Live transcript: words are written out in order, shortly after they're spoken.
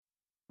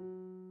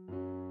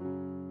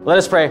Let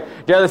us pray. Dear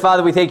Heavenly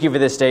Father, we thank you for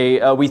this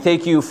day. We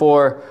thank you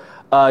for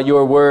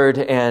your word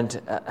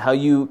and how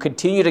you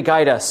continue to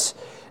guide us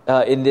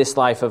in this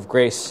life of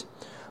grace.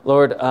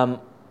 Lord,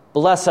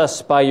 bless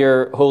us by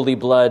your holy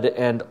blood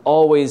and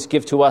always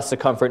give to us the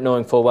comfort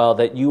knowing full well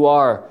that you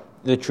are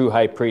the true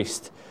high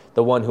priest,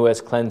 the one who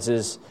has cleansed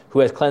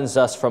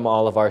us from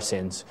all of our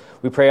sins.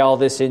 We pray all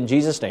this in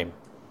Jesus' name.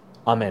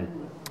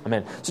 Amen.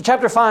 Amen. So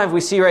chapter 5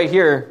 we see right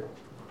here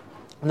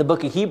in the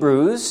book of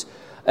Hebrews,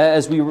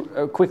 as we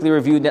quickly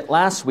reviewed it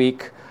last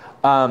week,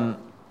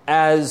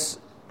 as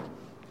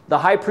the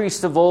high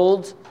priest of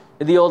old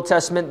in the Old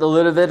Testament, the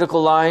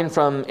Levitical line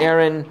from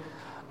Aaron,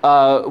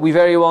 we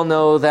very well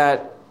know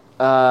that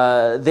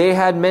they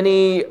had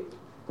many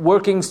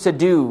workings to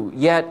do,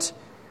 yet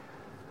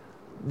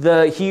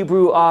the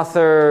Hebrew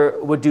author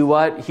would do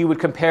what? He would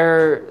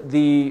compare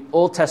the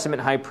Old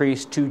Testament high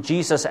priest to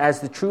Jesus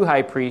as the true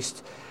high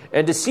priest,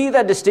 and to see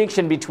that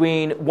distinction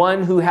between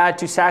one who had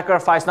to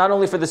sacrifice not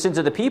only for the sins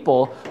of the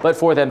people, but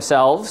for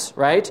themselves,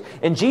 right?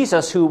 And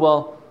Jesus who,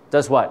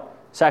 does what?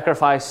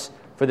 Sacrifice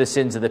for the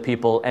sins of the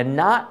people and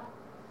not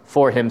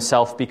for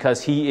himself,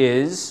 because he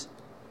is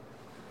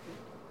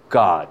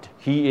God.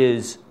 He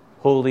is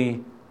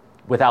holy,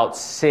 without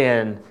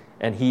sin,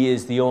 and he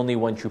is the only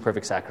one true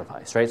perfect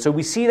sacrifice, right? So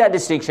we see that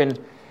distinction,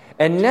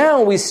 and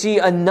now we see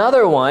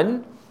another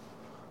one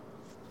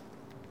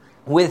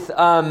with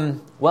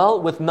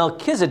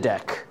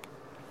Melchizedek.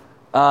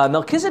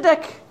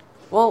 Melchizedek,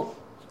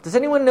 does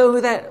anyone know who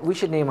that? We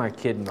should name our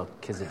kid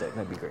Melchizedek.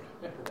 That'd be great.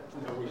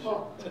 No, we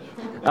should.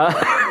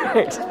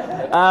 Right.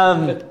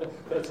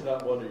 That's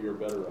not one of your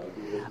better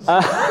ideas.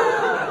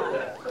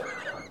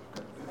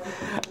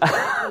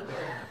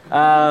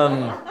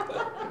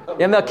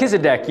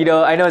 Melchizedek.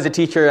 I know as a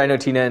teacher, I know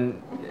Tina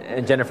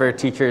and Jennifer are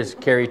teachers,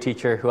 Carrie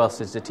teacher. Who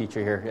else is a teacher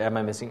here? Am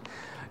I missing?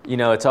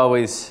 It's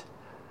always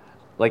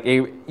like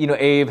Abe.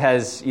 Abe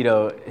has,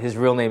 his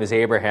real name is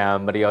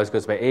Abraham, but he always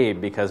goes by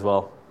Abe because,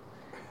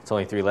 it's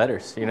only 3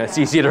 letters. It's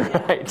easy to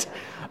write.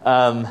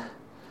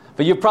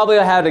 But you probably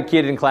had a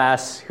kid in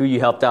class who you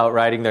helped out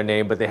writing their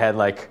name, but they had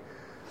like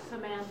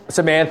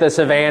Samantha,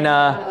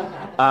 Savannah.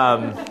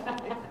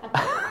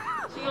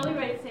 She only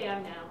writes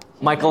Sam now.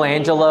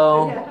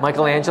 Michelangelo.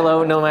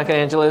 No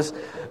Michelangelos.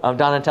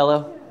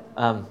 Donatello.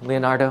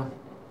 Leonardo.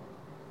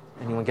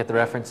 Anyone get the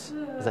reference?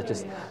 Is that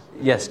just...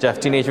 Yes, Jeff,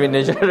 Teenage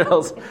Mutant Ninja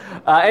Turtles.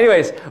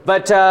 Anyways,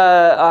 but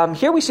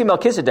here we see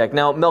Melchizedek.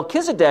 Now,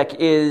 Melchizedek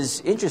is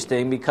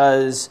interesting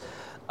because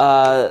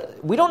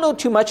we don't know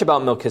too much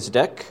about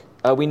Melchizedek.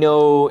 We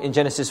know in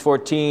Genesis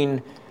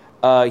 14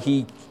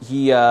 he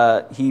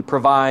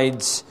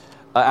provides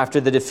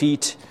after the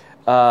defeat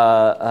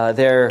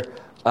there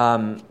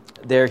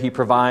he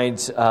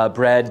provides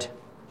bread,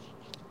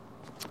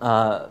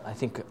 I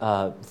think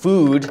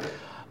food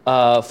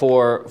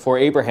for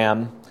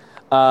Abraham,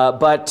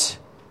 but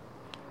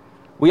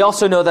we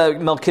also know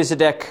that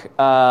Melchizedek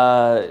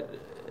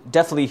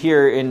definitely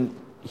here in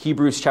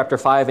Hebrews chapter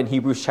 5 and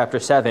Hebrews chapter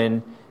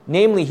 7,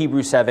 namely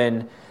Hebrews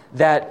 7,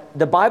 that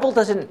the Bible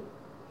doesn't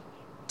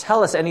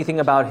tell us anything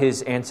about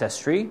his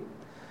ancestry,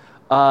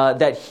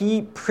 that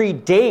he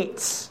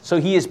predates,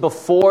 so he is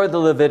before the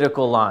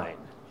Levitical line.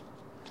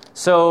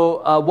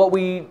 So what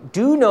we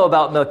do know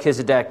about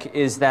Melchizedek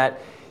is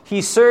that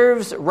he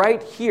serves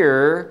right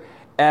here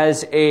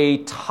as a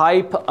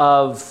type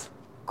of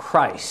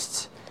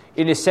Christ,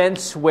 in a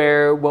sense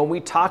where when we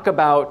talk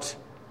about,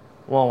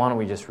 why don't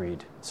we just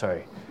read?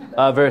 Sorry.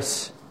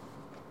 Verse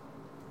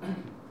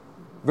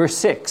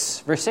 6.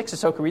 Verse 6,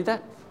 so can we read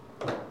that?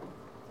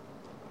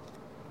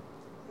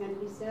 And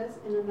he says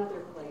in another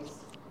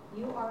place,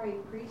 you are a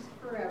priest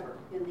forever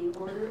in the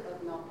order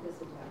of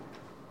Melchizedek.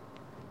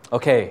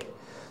 Okay,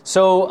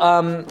 so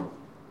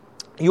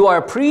you are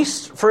a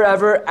priest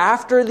forever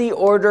after the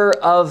order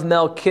of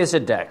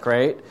Melchizedek,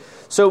 right?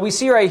 So we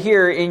see right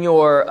here in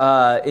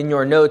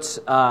your notes,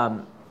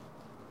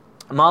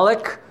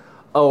 Malek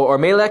or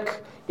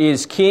Melech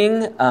is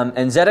king,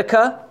 and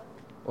Zedekiah,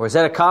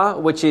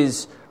 which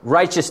is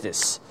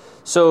righteousness.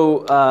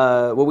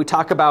 So when we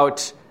talk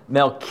about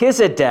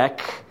Melchizedek,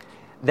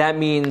 that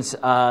means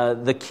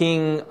the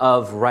king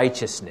of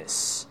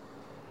righteousness.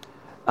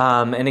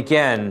 And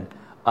again,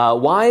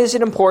 why is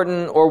it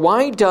important, or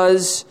why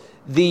does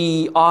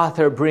the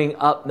author bring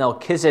up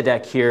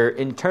Melchizedek here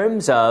in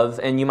terms of,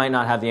 and you might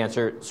not have the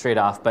answer straight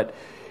off, but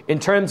in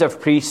terms of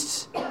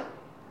priests,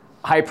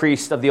 high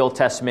priest of the Old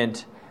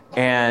Testament,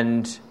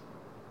 and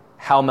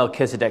how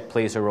Melchizedek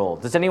plays a role?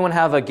 Does anyone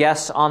have a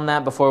guess on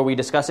that before we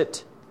discuss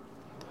it?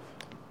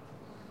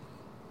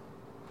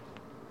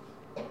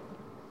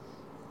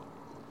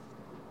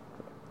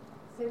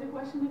 Say the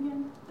question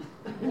again.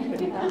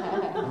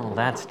 Oh,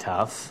 that's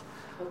tough.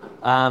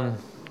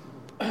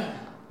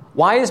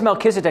 Why is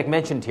Melchizedek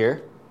mentioned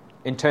here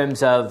in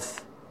terms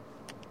of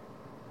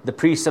the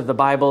priests of the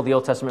Bible, the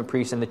Old Testament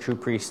priest, and the true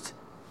priest,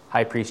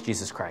 high priest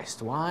Jesus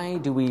Christ? Why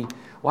do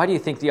you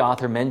think the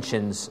author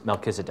mentions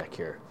Melchizedek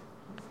here?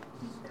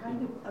 He's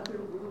kind of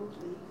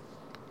otherworldly.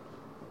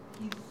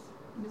 He's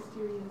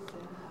mysterious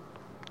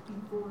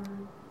and before,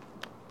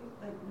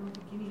 like no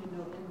beginning and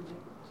no end.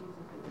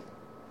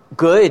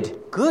 Good,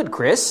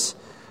 Chris.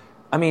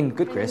 I mean,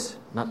 good, Chris.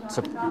 Not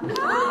part of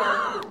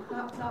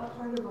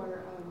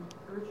our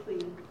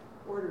earthly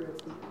order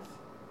of things.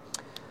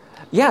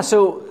 Yeah,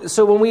 so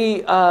when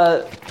we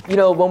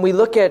when we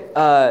look at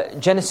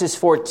Genesis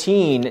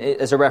 14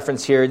 as a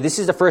reference here, this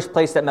is the first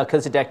place that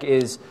Melchizedek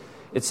is.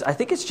 I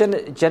think it's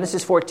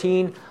Genesis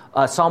 14,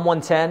 Psalm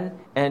 110,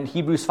 and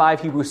Hebrews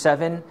 5, Hebrews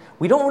 7.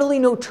 We don't really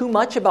know too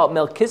much about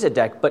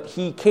Melchizedek, but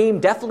he came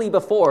definitely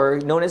before,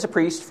 known as a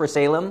priest for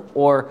Salem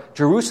or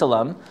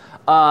Jerusalem,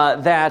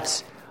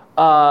 that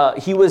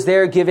he was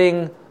there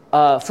giving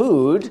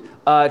food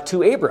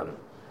to Abram.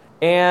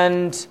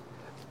 And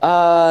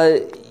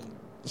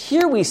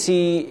here we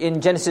see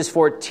in Genesis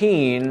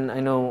 14,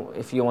 I know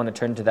if you want to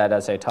turn to that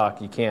as I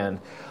talk, you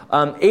can.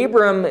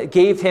 Abram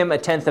gave him a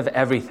tenth of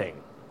everything.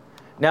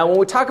 Now, when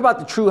we talk about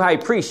the true high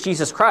priest,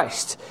 Jesus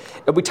Christ,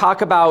 we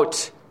talk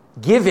about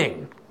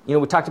giving.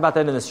 We talked about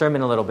that in the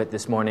sermon a little bit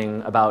this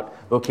morning about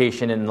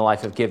vocation and the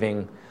life of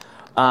giving.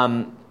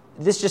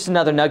 This is just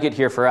another nugget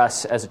here for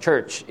us as a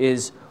church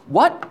is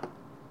when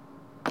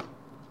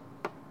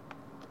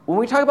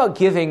we talk about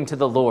giving to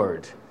the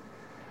Lord,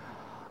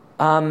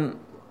 and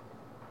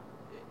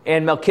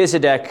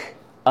Melchizedek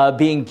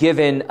being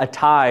given a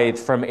tithe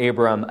from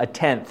Abram, a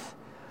tenth,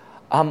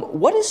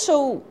 what is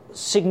so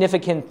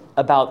significant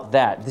about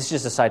that? This is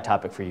just a side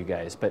topic for you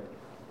guys, but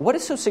what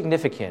is so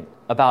significant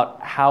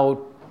about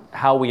how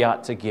we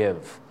ought to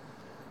give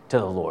to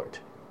the Lord?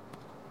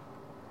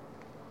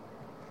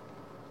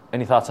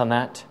 Any thoughts on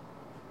that?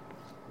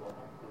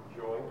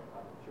 Joy.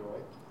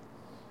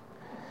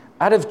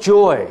 Out of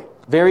joy.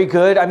 Very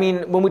good. I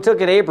mean, when we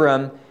look at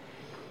Abram,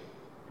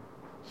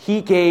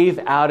 he gave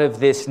out of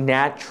this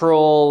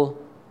natural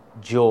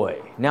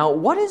joy. Now,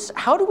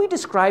 how do we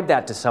describe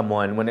that to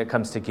someone when it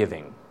comes to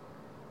giving?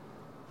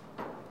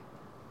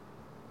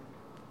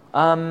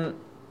 I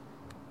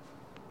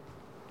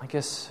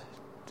guess,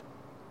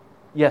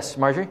 yes,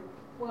 Marjorie?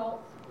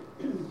 Well,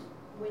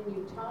 when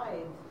you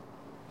tithe,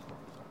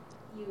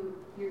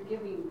 you're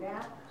giving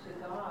back to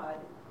God,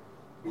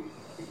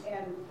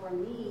 and for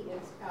me,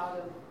 it's out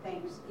of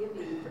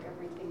thanksgiving for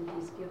everything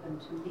He's given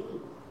to me.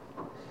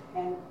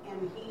 And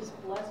He's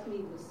blessed me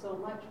with so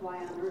much, why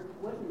on earth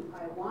wouldn't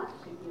I want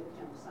to give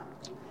Him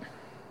something?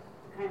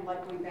 Kind of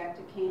like going back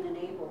to Cain and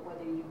Abel,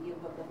 whether you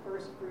give of the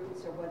first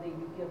fruits or whether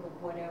you give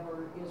of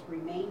whatever is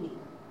remaining.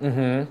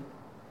 Mm-hmm.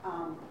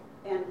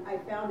 And I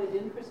found it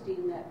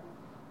interesting that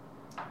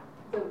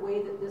the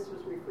way that this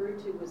was referred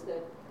to was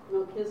that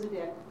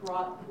Melchizedek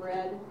brought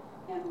bread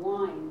and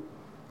wine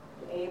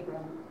to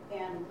Abram,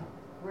 and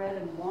bread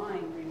and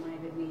wine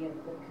reminded me of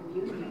the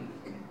communion.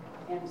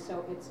 And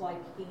so it's like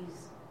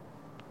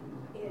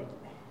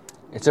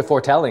it's a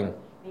foretelling.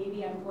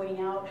 Maybe I'm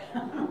going out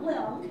on a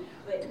limb,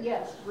 but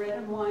yes, bread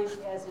and wine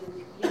as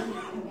in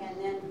communion, and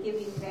then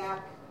giving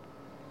back,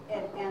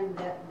 and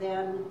that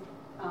then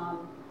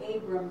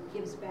Abram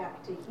gives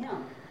back to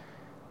him.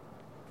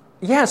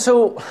 Yeah,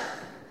 so,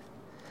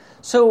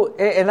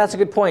 and that's a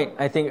good point.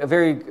 I think a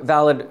very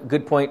valid,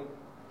 good point.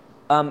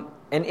 And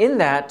in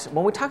that,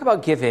 when we talk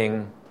about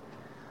giving,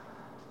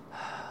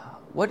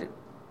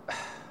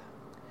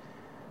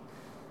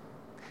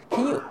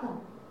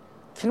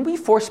 can we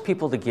force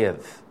people to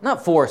give?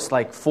 Not force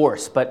like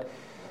force, but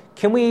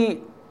can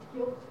we?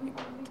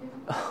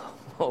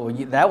 Oh,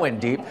 that went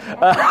deep.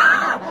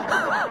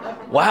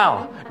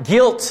 Wow,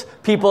 guilt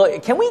people.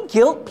 Can we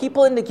guilt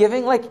people into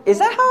giving? Like, is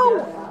that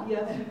how?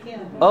 Yes, you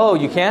can. Oh,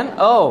 you can?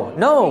 Oh,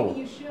 no.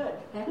 Maybe you should.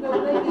 No,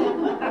 maybe,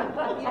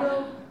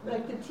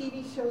 like the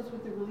TV shows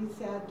with the really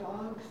sad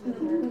dogs and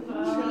they're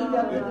chained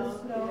up in the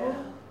snow.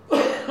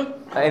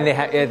 And they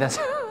have, yeah, that's.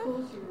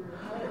 Pulls your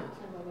heart,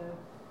 some of the.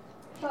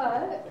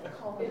 But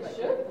it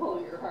should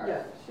pull your heart. Yeah,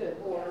 it should.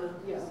 Or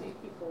you Yeah. see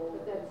people.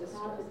 But that's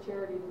not the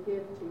charity to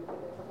give to,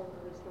 but that's a whole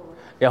other story.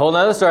 Yeah, whole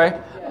nother story.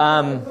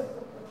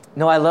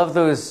 No, I love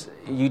those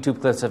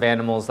YouTube clips of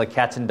animals, like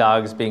cats and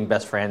dogs being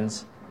best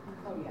friends.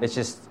 Oh, yeah. It's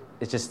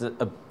just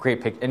a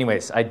great picture.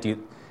 Anyways, I do.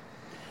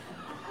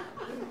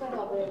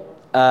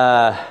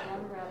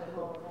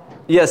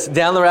 Yes,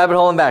 down the rabbit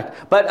hole and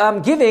back.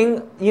 But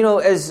giving,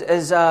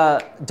 as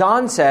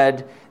Don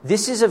said,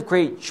 this is of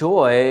great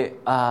joy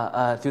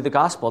through the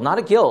gospel, not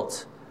a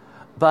guilt.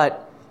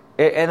 But,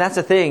 and that's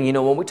the thing,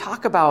 when we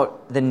talk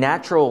about the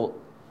natural,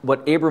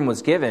 what Abram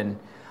was given,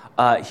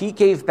 he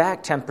gave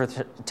back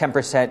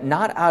 10%,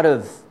 not out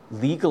of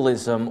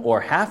legalism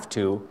or have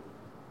to,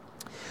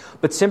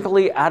 but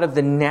simply out of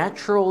the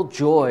natural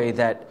joy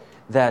that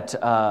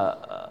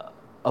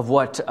of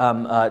what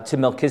to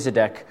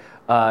Melchizedek,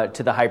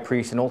 to the high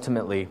priest, and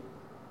ultimately,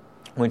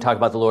 when we talk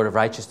about the Lord of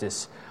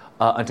righteousness,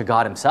 unto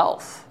God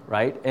Himself,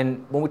 right?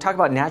 And when we talk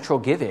about natural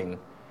giving,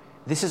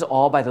 this is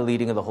all by the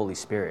leading of the Holy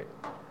Spirit.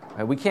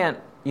 Right? We can't,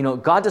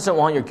 God doesn't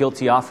want your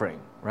guilty offering,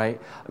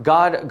 right?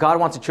 God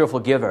wants a cheerful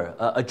giver,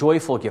 a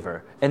joyful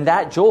giver, and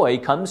that joy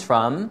comes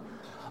from,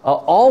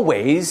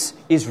 always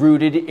is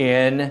rooted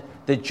in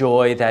the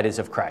joy that is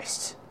of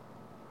Christ.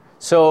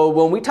 So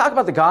when we talk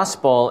about the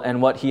gospel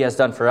and what He has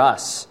done for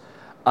us,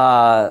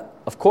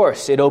 of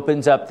course, it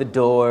opens up the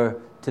door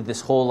to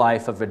this whole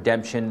life of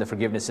redemption, the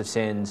forgiveness of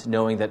sins,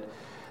 knowing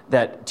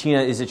that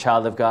Tina is a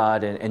child of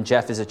God and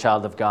Jeff is a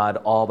child of God,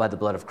 all by the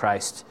blood of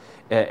Christ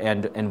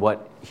and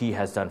what he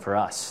has done for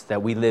us,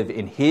 that we live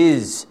in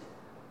his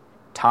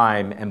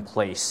time and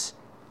place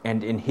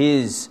and in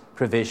his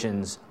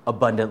provisions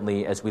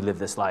abundantly as we live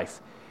this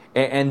life.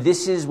 And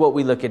this is what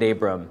we look at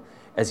Abram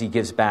as he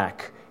gives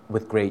back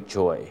with great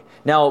joy.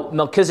 Now,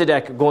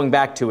 Melchizedek, going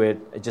back to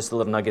it, just a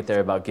little nugget there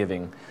about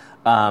giving.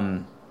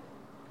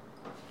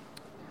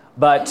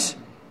 But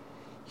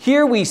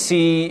here we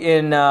see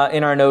in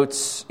our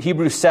notes,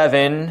 Hebrews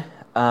 7,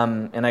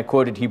 and I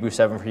quoted Hebrews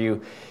 7 for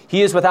you.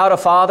 He is without a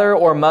father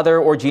or mother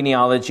or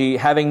genealogy,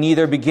 having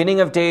neither beginning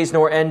of days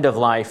nor end of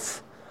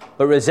life,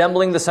 but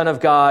resembling the Son of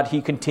God,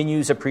 he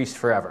continues a priest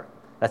forever.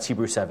 That's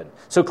Hebrews 7.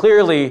 So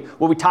clearly,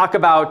 when we talk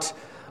about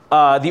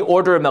the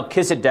order of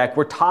Melchizedek,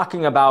 we're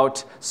talking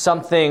about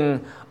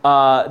something,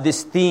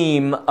 this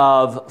theme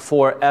of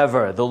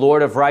forever. The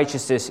Lord of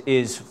righteousness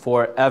is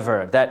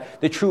forever.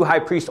 That the true high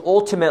priest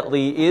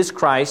ultimately is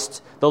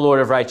Christ, the Lord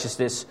of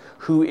righteousness,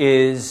 who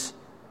is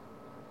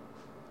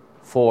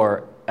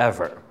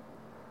forever.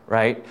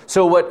 Right?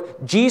 So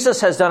what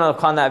Jesus has done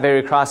upon that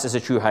very cross as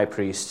a true high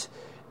priest,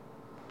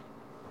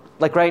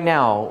 like right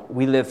now,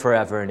 we live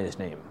forever in his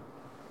name.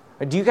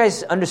 Do you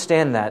guys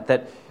understand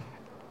that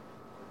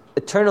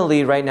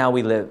eternally right now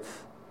we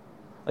live?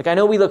 Like, I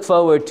know we look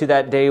forward to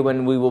that day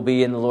when we will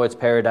be in the Lord's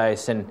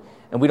paradise, and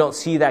we don't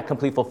see that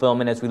complete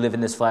fulfillment as we live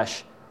in this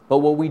flesh. But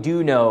what we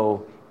do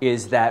know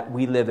is that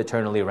we live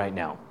eternally right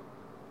now.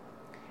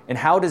 And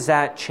how does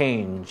that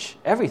change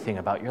everything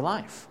about your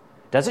life?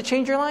 Does it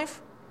change your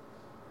life?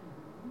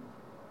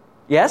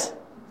 Yes?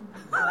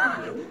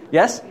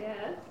 Yes?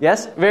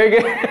 Yes? Very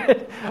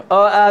good.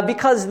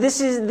 Because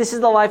this is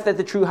the life that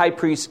the true high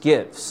priest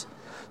gives.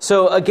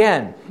 So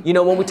again,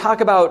 when we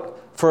talk about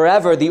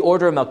forever, the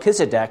order of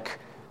Melchizedek,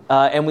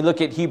 and we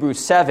look at Hebrews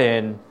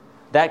 7,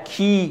 that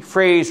key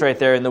phrase right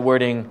there in the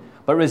wording,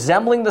 but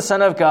resembling the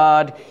Son of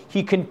God,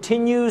 he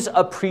continues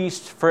a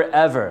priest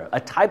forever.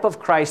 A type of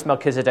Christ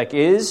Melchizedek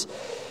is,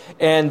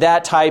 and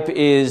that type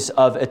is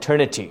of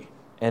eternity.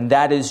 And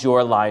that is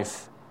your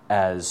life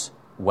as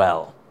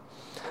well.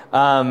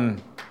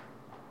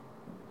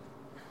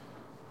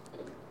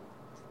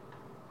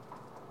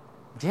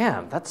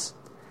 Yeah, that's...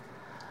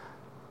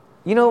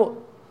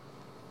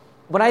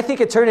 when I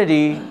think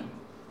eternity,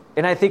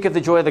 and I think of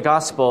the joy of the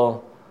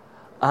gospel,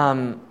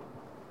 how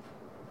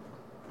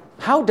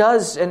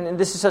does, and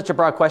this is such a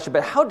broad question,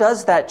 but how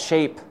does that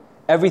shape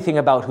everything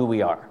about who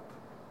we are?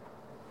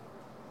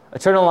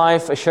 Eternal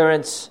life,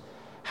 assurance,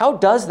 how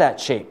does that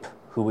shape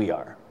who we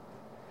are?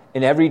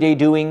 In everyday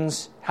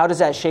doings, how does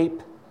that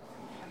shape?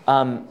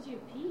 Gives you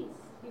peace.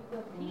 You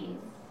feel peace.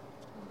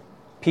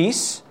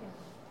 Peace?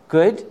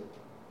 Good.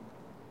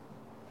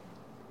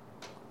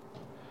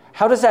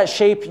 How does that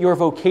shape your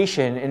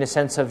vocation in a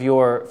sense of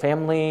your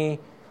family,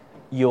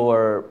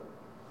 the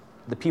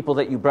people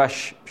that you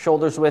brush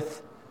shoulders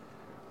with,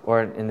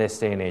 or in this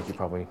day and age, you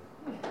probably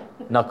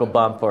knuckle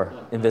bump or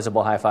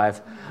invisible high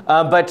five.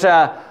 But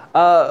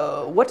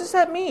what does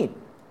that mean?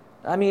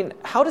 I mean,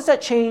 how does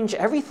that change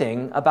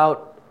everything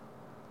about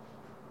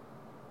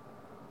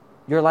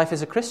your life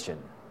as a Christian?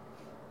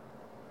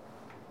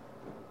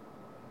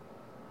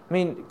 I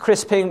mean,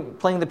 Chris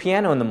playing the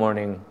piano in the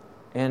morning.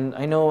 And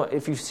I know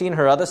if you've seen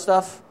her other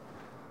stuff,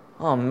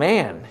 oh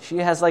man, she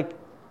has like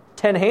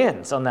 10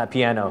 hands on that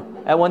piano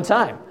at one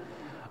time.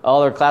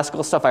 All her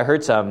classical stuff, I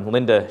heard some.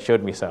 Linda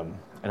showed me some.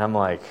 And I'm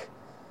like...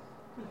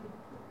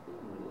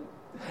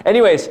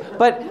 Anyways,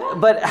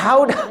 but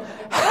how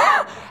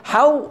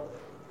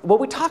when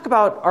we talk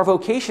about our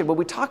vocation, when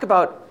we talk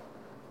about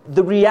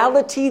the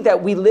reality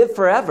that we live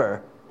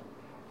forever,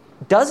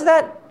 does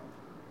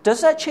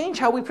that change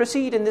how we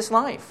proceed in this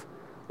life?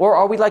 Or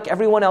are we like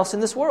everyone else in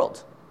this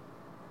world?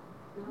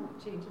 No,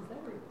 it changes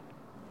everything.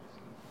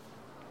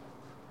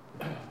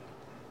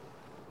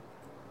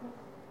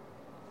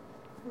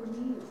 For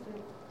me, it's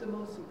the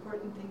most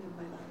important thing in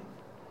my life.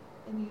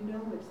 And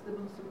it's the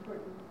most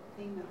important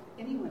thing of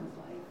anyone's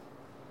life.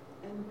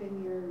 And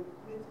when you're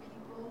with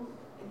people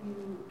and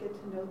you get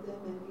to know them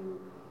and you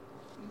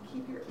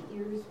keep your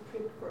ears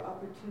pricked for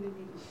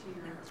opportunity to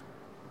share.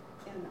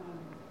 And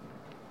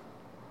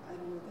I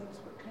don't know, that's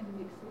what kind of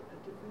makes a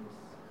difference.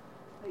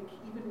 Like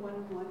even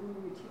one-on-one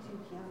when you're teaching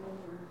piano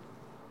or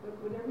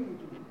whatever you're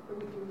doing, or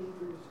with your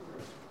neighbors, or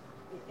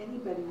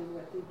anybody and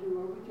what they do,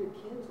 or with your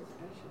kids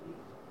especially.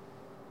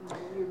 When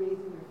you're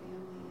raising your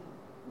family.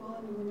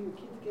 And when your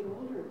kids get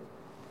older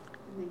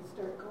and they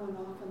start going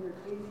off on their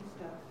crazy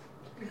stuff.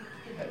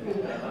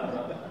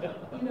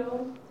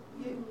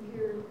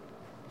 You're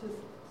just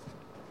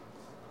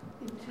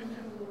in tune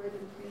to the Lord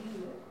and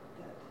praying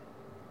that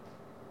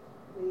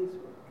ways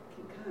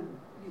can come.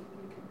 You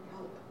can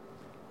help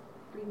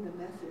bring the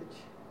message.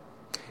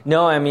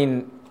 No, I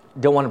mean,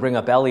 don't want to bring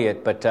up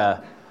Elliot, but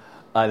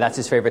that's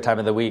his favorite time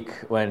of the week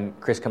when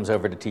Chris comes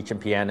over to teach him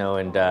piano,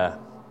 and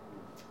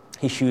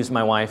he shoos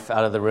my wife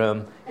out of the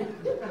room,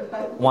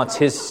 wants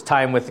his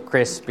time with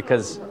Chris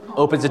because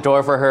opens the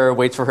door for her,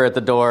 waits for her at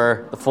the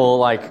door, the full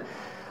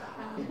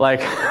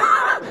Like,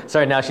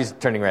 sorry, now she's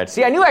turning red.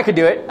 See, I knew I could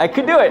do it. I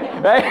could do it,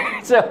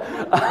 right? So,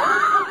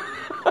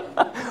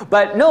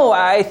 but no,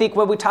 I think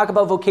when we talk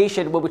about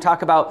vocation, when we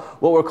talk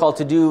about what we're called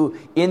to do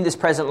in this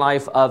present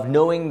life of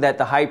knowing that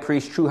the high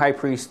priest, true high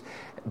priest,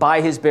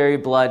 by his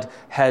buried blood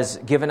has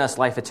given us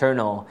life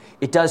eternal,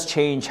 it does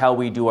change how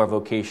we do our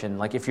vocation.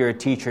 Like if you're a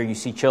teacher, you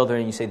see children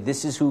and you say,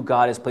 this is who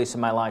God has placed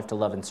in my life to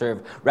love and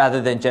serve, rather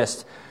than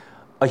just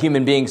a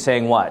human being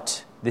saying,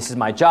 what? This is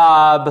my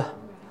job.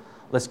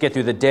 Let's get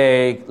through the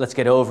day. Let's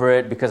get over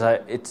it, because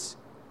it's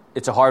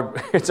a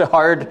hard,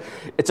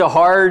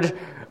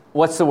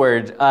 what's the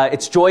word?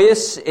 It's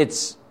joyous,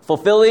 it's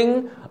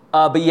fulfilling,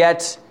 but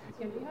yet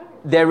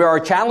there are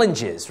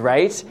challenges,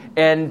 right?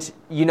 And,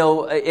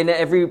 in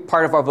every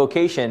part of our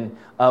vocation,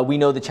 we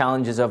know the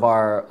challenges of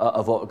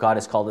what God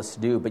has called us to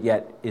do, but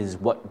yet is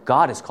what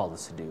God has called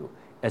us to do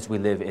as we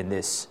live in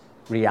this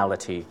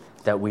reality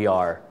that we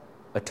are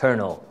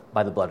eternal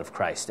by the blood of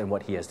Christ and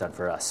what he has done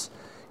for us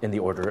in the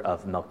order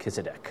of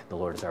Melchizedek. The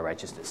Lord is our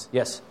righteousness.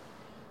 Yes?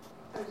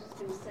 I was just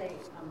going to say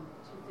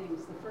two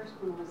things. The first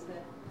one was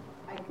that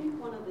I think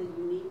one of the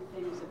unique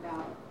things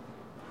about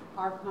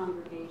our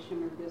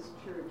congregation or this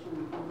church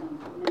and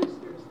the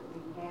ministers that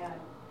we had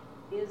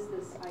is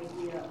this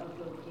idea of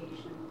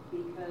vocation,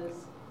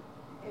 because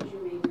as you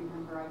may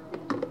remember, I've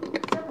been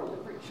in several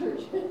different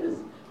churches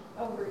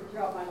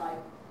throughout my life,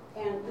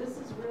 and this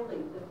is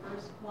really the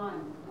first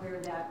one where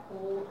that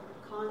whole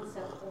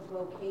concept of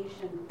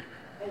vocation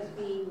as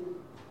being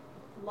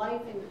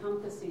life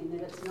encompassing,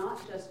 that it's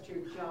not just your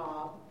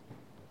job,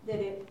 that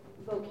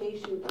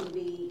vocation can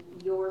be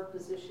your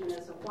position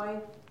as a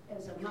wife,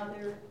 as a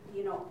mother,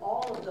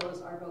 all of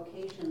those are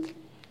vocations.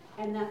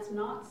 And that's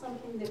not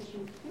something that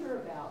you hear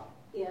about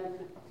in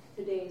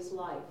today's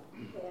life,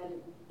 and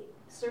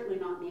certainly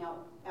not in the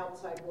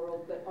outside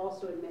world, but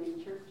also in many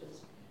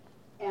churches.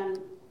 And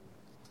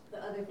the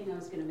other thing I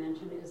was going to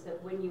mention is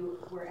that when you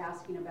were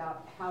asking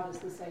about how does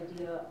this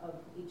idea of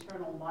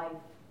eternal life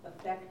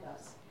affect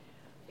us,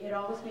 it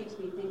always makes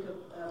me think of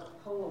a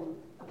poem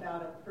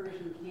about a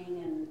Persian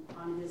king, and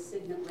on his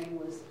signet ring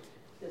was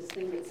this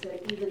thing that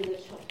said, even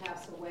this shall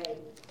pass away.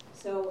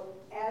 So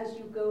as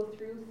you go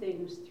through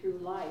things through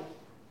life,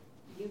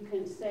 you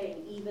can say,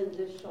 even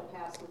this shall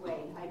pass away.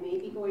 I may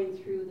be going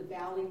through the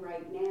valley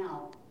right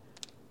now,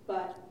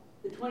 but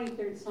the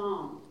 23rd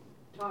Psalm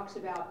talks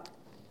about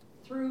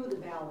through the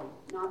valley,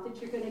 not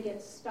that you're going to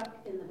get stuck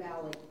in the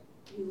valley.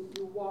 You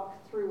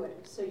walk through it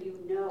so you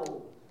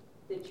know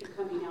that you're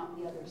coming out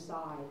the other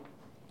side.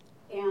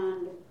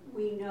 And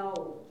we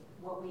know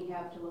what we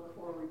have to look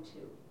forward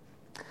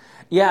to.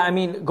 Yeah,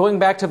 going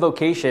back to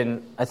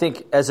vocation, I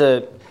think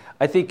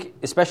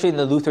especially in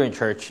the Lutheran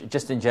Church,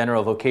 just in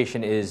general,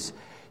 vocation is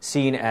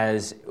seen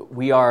as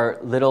we are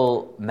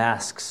little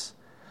masks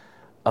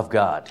of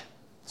God.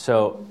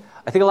 So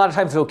I think a lot of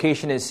times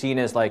vocation is seen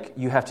as like,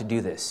 you have to do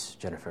this,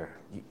 Jennifer.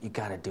 You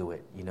got to do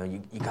it. You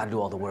got to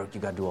do all the work. You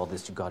got to do all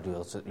this. You got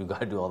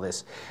to do all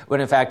this.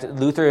 When in fact,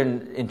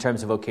 Lutheran, in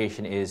terms of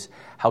vocation, is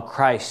how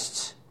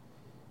Christ,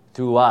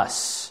 through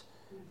us,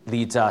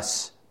 leads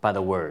us by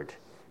the word.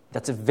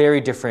 That's a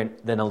very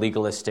different than a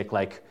legalistic,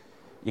 like,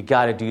 you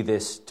got to do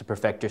this to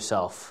perfect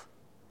yourself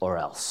or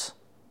else,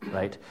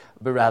 right?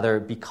 But rather,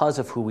 because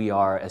of who we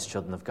are as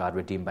children of God,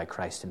 redeemed by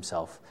Christ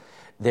himself,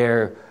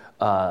 there,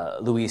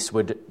 Luis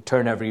would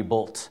turn every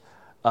bolt,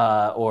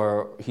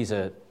 or he's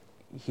a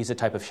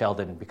type of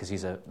Sheldon because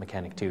he's a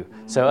mechanic too.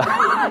 So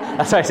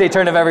that's why I say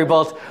turn of every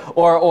bolt.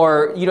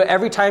 Or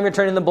every time you're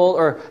turning the bolt,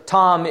 or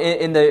Tom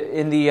in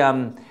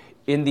the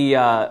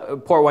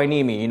Port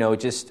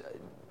Hueneme,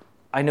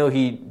 I know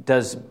he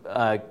does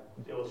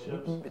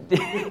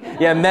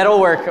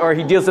metal work, or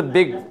he deals with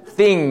big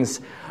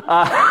things.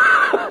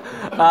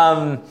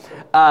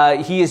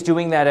 He is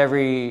doing that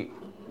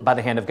by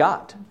the hand of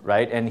God,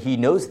 right? And he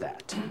knows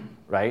that.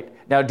 Right?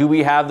 Now, do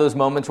we have those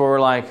moments where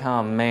we're like,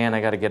 oh man, I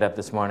got to get up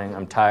this morning.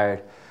 I'm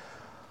tired.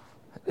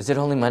 Is it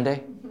only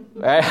Monday?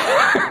 Right?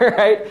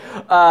 Right?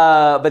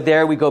 But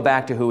there we go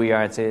back to who we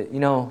are and say,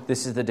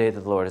 this is the day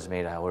that the Lord has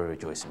made. I will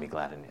rejoice and be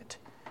glad in it.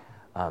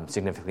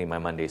 Significantly, my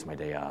Monday is my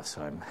day off.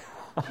 So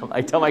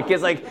I tell my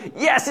kids, like,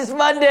 yes, it's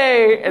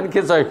Monday. And the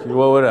kids are like,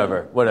 well,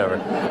 whatever.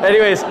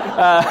 Anyways.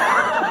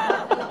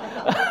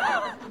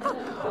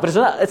 But it's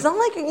not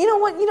like,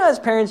 as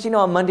parents,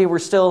 on Monday we're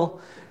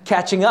still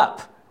catching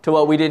up to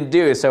what we didn't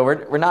do, so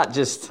we're not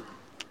just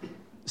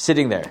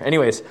sitting there.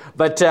 Anyways,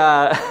 but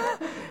I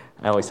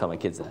always tell my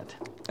kids that.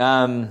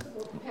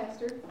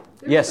 Pastor,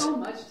 there's yes. so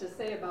much to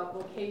say about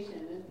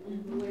vocation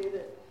and the way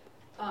that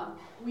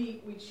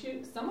we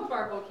choose. Some of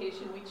our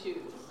vocation we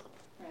choose,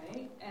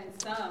 right? And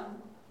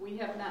some we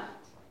have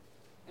not.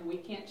 And we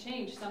can't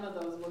change some of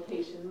those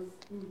vocations,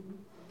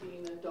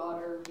 being a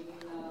daughter, being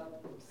a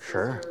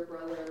sister,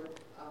 brother.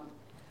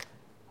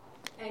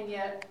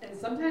 And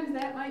sometimes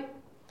that might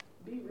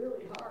be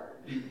really hard.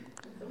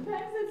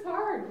 Sometimes it's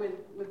hard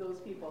with those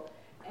people.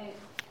 And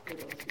for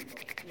those people.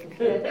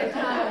 At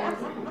times.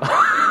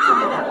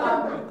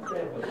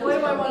 What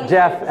do I want to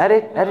Jeff, say?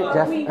 edit,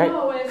 Jeff. We right?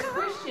 know as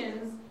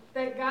Christians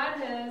that God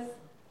has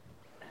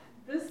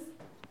this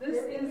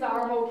This is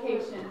our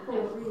vocation. For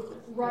a reason.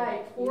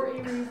 Right, for a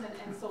reason.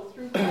 And so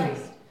through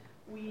Christ,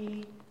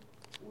 we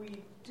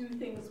do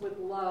things with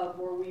love,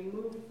 or we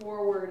move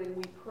forward and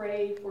we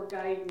pray for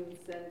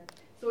guidance. And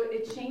so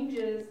it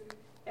changes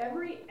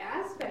every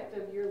aspect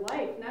of your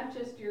life, not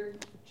just your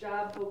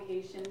job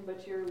vocation,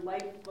 but your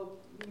life,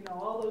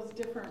 all those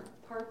different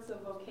parts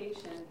of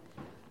vocation.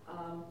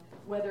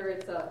 Whether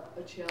it's a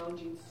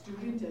challenging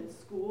student at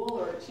school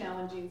or a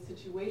challenging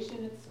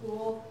situation at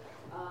school,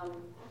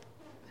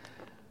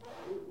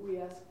 we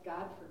ask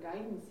God for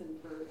guidance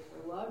and for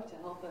love to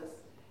help us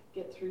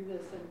get through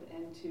this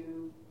and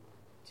to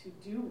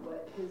do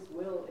what His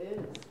will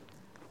is.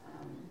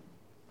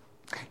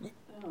 I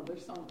don't know,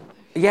 there's something.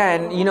 Yeah,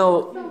 and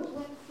So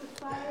when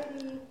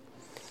society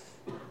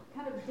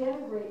kind of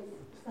denigrates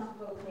some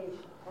vocation,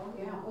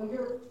 or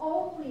you're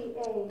only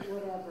a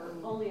whatever.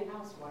 Only a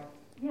housewife.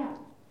 Yeah.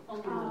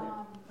 Only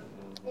mother.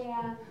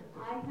 And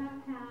I have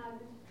had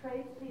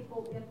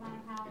tradespeople in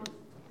my house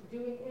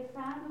doing a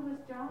fabulous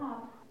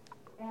job,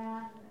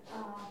 and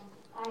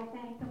I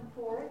thank them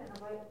for it. And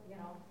I'm like,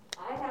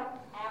 I have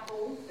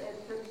apples at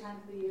certain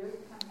times of the year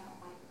coming out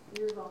my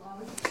ears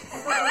almost.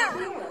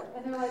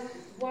 And they're like,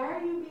 why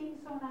are you being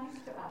so nice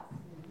to us?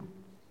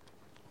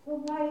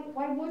 Well,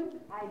 why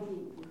wouldn't I be?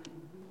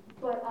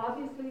 But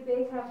obviously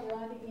they have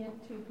run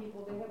into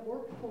people they have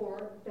worked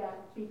for that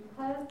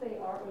because they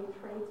are a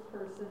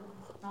tradesperson,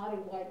 not a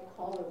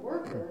white-collar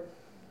worker,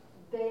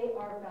 they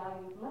are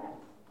valued less.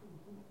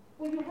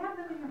 Well, you have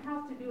them in your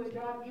house to do a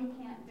job you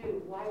can't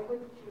do. Why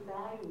wouldn't you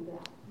value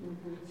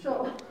them?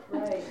 So,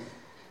 right.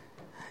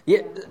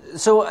 Yeah,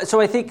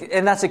 so I think,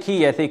 and that's a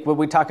key, I think, when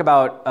we talk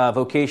about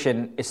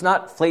vocation, it's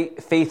not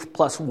faith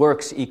plus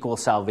works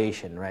equals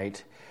salvation,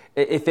 right?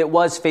 If it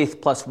was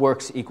faith plus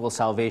works equals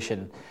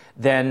salvation,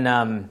 then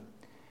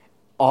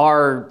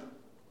our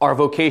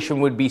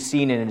vocation would be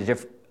seen in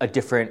a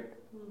different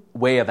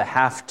way of a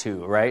have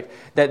to, right?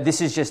 That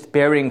this is just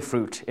bearing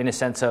fruit in a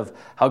sense of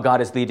how God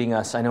is leading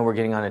us. I know we're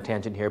getting on a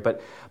tangent here,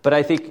 but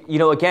I think,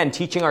 again,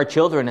 teaching our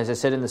children, as I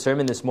said in the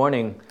sermon this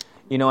morning,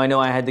 I know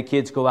I had the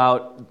kids go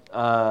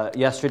out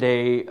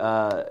yesterday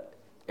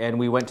and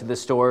we went to the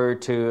store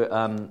to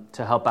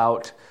help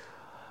out.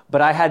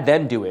 But I had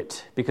them do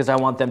it because I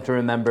want them to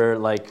remember,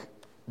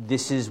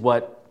 this is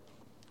what,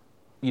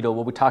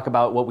 when we talk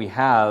about what we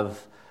have,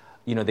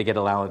 they get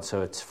allowance,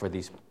 so it's for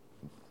these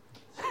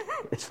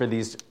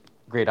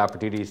great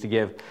opportunities to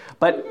give.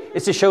 But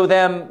it's to show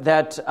them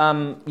that,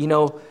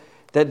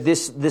 that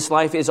this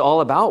life is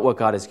all about what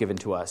God has given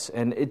to us.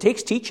 And it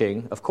takes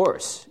teaching, of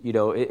course.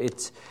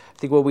 It's I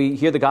think when we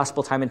hear the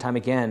gospel time and time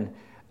again,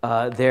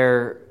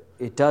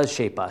 it does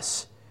shape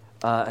us.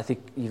 I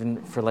think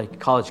even for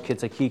college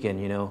kids like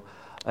Keegan,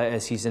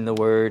 as he's in the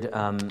Word,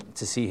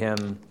 to see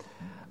him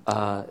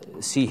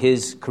see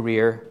his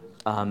career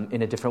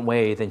in a different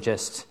way than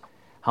just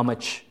how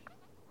much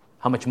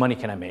money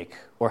can I make,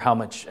 or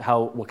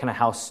what kind of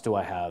house do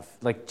I have?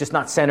 Just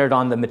not centered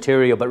on the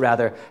material, but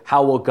rather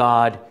how will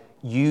God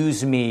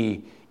use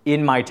me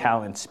in my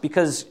talents?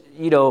 Because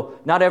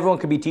not everyone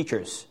can be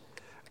teachers.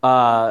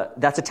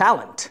 That's a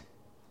talent.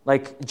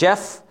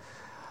 Jeff.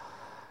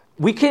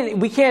 We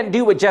can't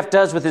do what Jeff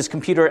does with his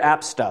computer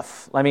app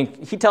stuff. I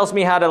mean, he tells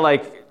me how to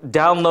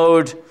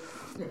download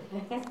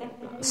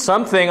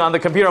something on the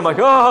computer. I'm like,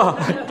 oh,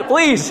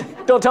 please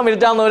don't tell me to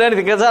download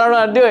anything because I don't know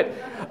how to do it.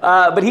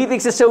 But he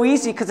thinks it's so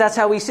easy because that's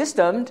how he's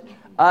systemed.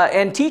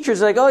 And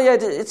teachers are like, oh yeah,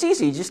 it's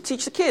easy. Just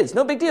teach the kids.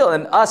 No big deal.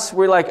 And us,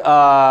 we're like,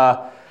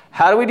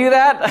 how do we do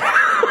that?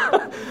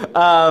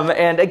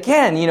 And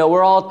again,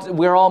 we're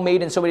all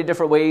made in so many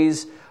different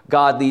ways.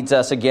 God leads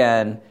us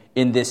again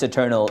in this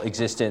eternal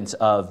existence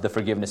of the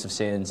forgiveness of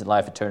sins and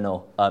life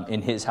eternal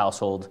in His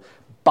household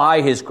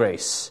by His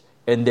grace.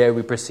 And there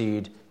we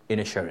proceed in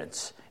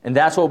assurance. And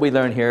that's what we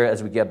learn here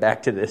as we get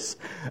back to this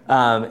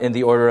in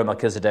the order of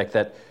Melchizedek,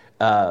 that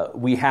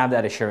we have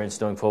that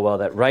assurance knowing full well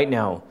that right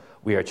now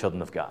we are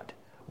children of God.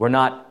 We're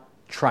not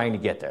trying to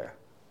get there.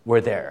 We're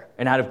there.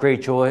 And out of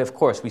great joy, of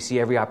course, we see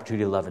every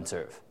opportunity to love and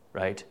serve,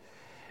 right?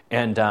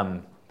 And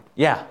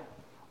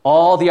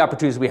all the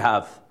opportunities we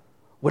have.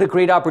 What a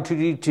great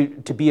opportunity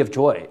to be of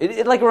joy.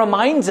 It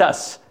reminds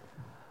us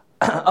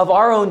of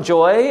our own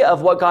joy,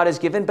 of what God has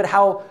given, but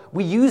how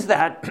we use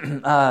that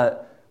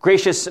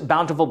gracious,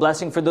 bountiful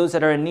blessing for those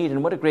that are in need.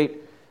 And what a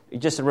great,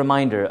 just a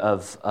reminder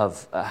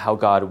of how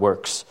God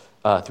works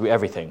through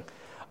everything.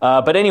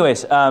 But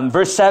anyways,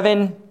 verse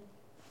 7,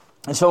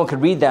 and someone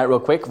could read that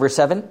real quick. Verse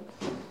 7.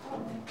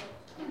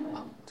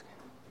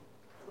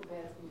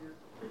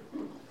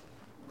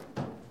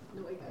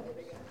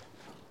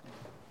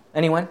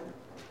 Anyone?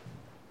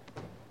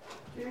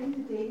 During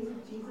the days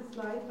of Jesus'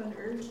 life on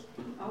earth,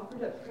 he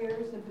offered up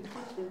prayers and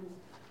petitions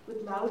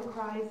with loud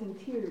cries and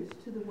tears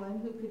to the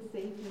one who could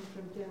save him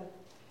from death.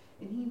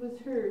 And he was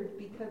heard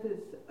because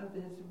of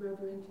his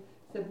reverent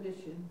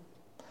submission.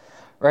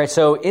 Right,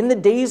 so in the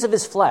days of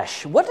his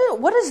flesh, what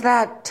does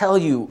that tell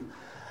you?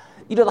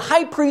 The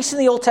high priests in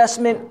the Old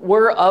Testament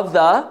were of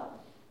the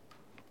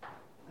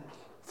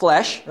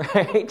flesh,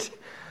 right?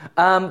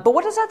 But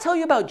what does that tell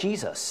you about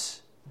Jesus?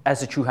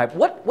 as a true high.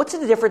 What's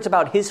the difference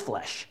about his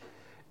flesh?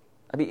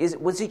 I mean,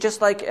 was he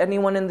just like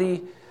anyone in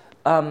the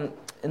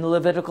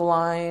Levitical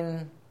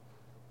line?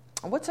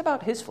 What's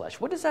about his flesh?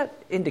 What does that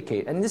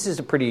indicate? And this is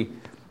a pretty,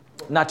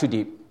 not too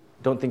deep.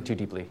 Don't think too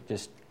deeply.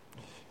 Just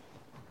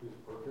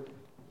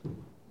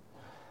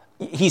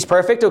he's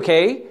perfect.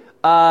 Okay.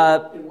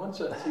 In one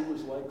sense, he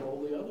was like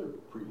all the other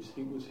priests.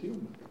 He was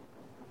human,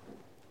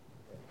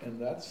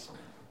 and that's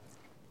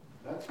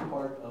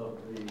part of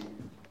the.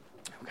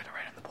 I'm going to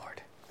write on the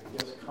board. I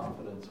guess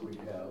confidence we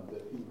have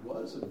that he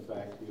was in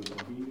fact human.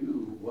 He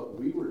knew what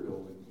we are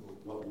going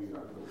through,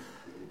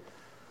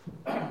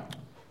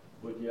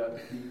 but yet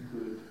he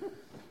could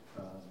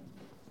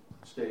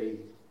stay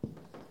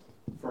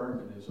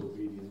firm in his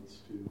obedience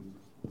to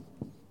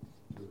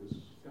his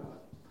God.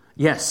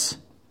 Yes.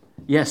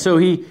 So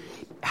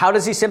how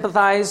does he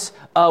sympathize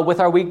with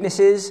our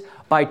weaknesses?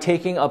 By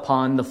taking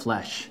upon the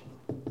flesh.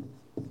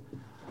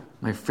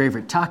 My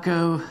favorite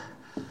taco,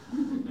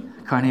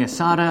 carne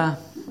asada,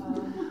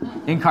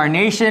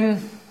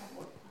 incarnation.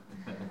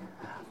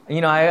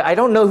 You know, I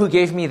don't know who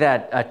gave me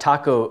that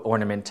taco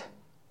ornament.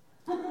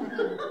 I'm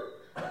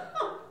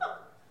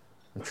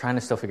trying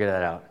to still figure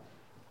that out.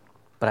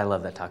 But I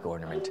love that taco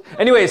ornament.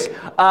 Anyways,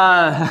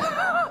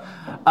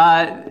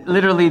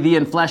 literally the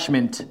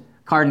enfleshment,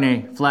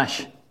 carne,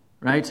 flesh,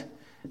 right?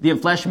 The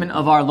enfleshment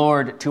of our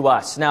Lord to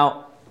us.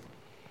 Now,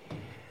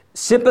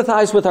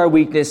 sympathize with our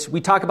weakness. We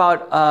talk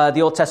about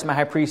the Old Testament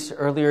high priests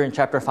earlier in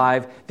chapter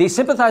 5. They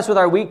sympathize with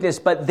our weakness,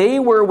 but they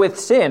were with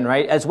sin,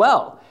 right, as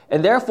well.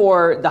 And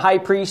therefore, the high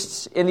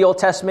priests in the Old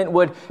Testament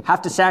would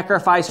have to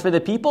sacrifice for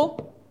the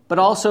people, but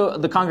also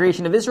the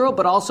congregation of Israel,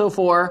 but also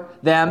for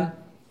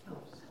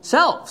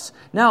themselves.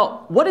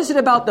 Now, what is it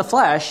about the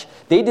flesh?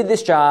 They did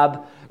this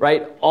job,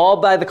 right, all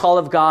by the call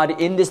of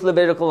God in this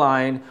Levitical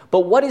line.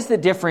 But what is the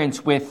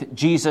difference with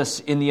Jesus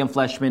in the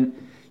enfleshment?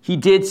 He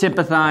did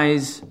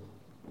sympathize,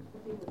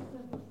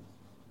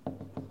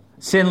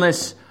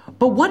 sinless.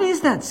 But what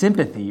is that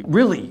sympathy,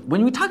 really?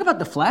 When we talk about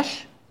the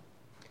flesh,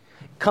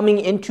 coming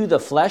into the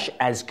flesh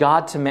as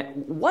God to man,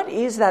 what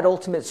is that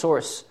ultimate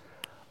source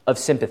of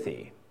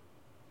sympathy?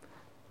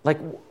 Like,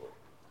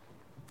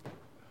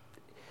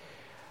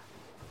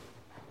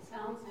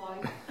 Sounds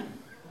like.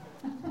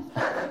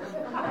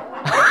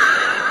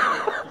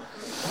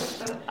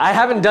 I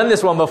haven't done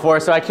this one before,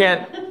 so I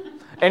can't.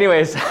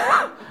 Anyways,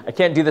 I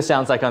can't do the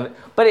sounds like on.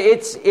 But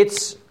it's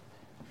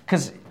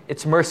because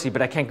it's mercy,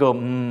 but I can't go.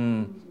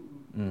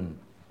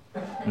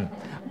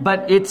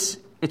 But it's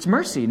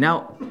mercy.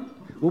 Now,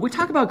 when we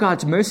talk about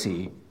God's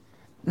mercy,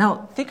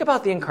 now think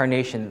about the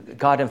incarnation,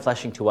 God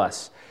enfleshing to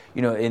us.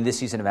 You know, in this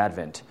season of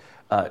Advent,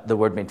 the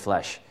Word made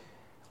flesh.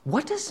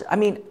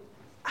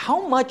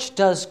 How much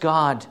does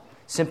God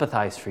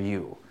sympathize for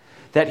you?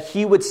 That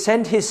he would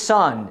send his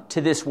son to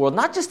this world,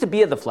 not just to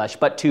be of the flesh,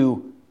 but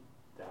to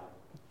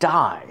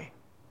die.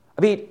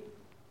 I mean,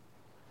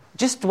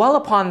 just dwell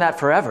upon that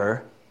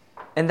forever,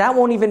 and that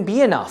won't even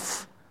be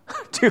enough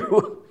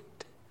to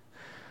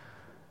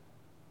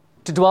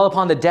dwell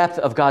upon the depth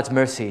of God's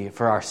mercy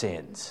for our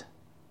sins.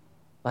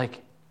 I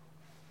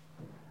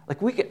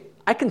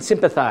can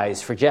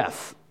sympathize for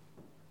Jeff.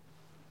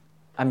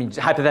 I mean,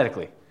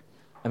 hypothetically.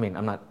 I mean,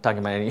 I'm not talking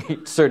about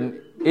any certain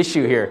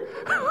issue here.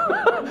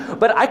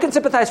 But I can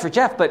sympathize for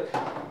Jeff, but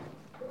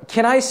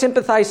can I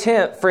sympathize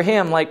for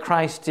him like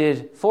Christ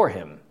did for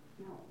him?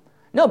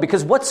 No,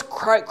 because what's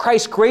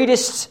Christ's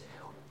greatest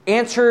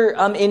answer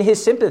in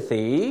his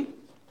sympathy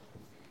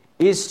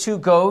is to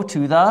go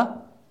to the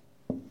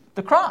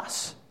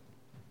cross.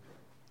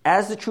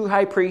 As the true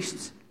high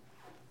priest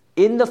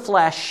in the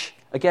flesh.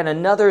 Again,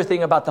 another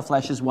thing about the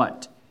flesh is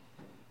what?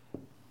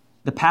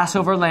 The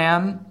Passover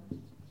lamb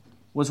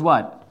was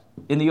what?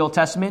 In the Old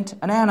Testament,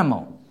 an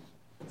animal.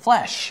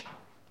 Flesh.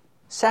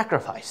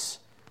 Sacrifice.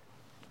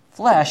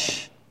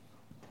 Flesh,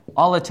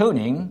 all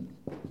atoning,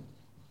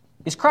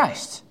 is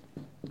Christ.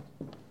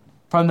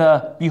 From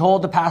the,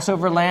 behold the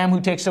Passover lamb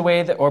who takes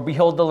away,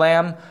 behold the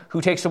lamb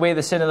who takes away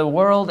the sin of the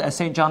world, as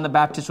St. John the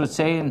Baptist would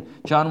say in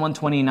John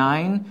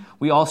 1:29.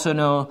 We also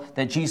know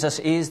that Jesus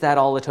is that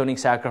all-atoning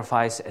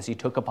sacrifice as he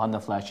took upon the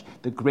flesh.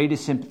 The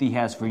greatest sympathy he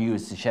has for you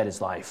is to shed his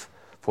life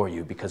for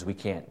you because we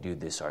can't do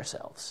this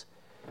ourselves.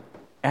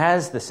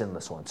 As the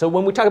sinless one. So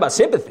when we talk about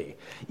sympathy,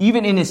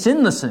 even in his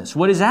sinlessness,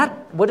 what does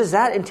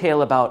that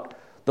entail about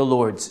the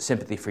Lord's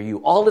sympathy for you?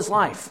 All his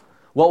life,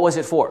 what was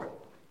it for?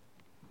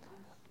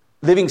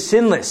 Living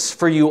sinless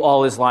for you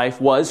all his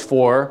life was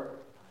for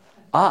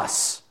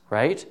us,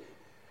 right?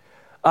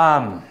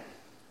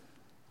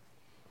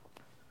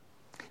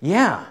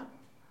 Yeah.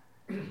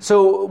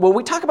 So when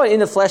we talk about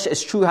in the flesh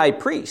as true high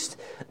priest,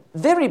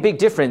 very big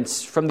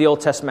difference from the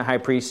Old Testament high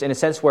priests in a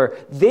sense where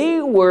they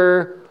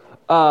were...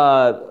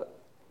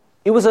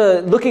 it was a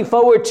looking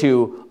forward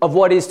to of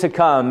what is to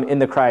come in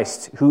the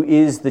Christ, who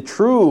is the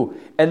true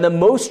and the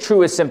most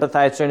truest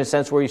sympathizer in a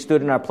sense where he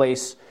stood in our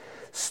place,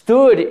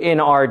 stood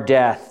in our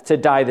death to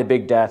die the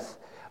big death.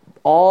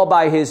 All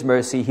by his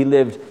mercy, he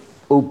lived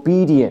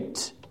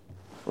obedient,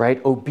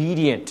 right?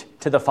 Obedient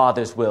to the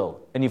Father's will.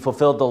 And he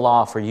fulfilled the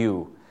law for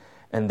you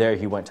And there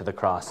he went to the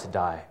cross to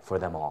die for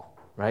them all,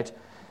 right?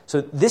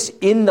 So this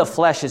in the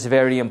flesh is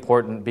very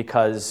important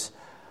because,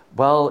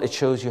 well, it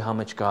shows you how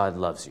much God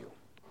loves you.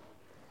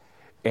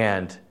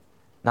 And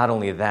not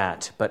only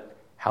that, but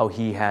how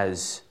he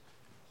has...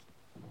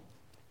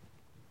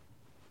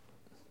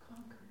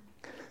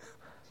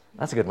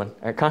 That's a good one.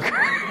 All right, conquered.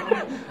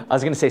 I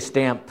was going to say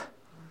stamp.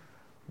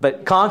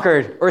 But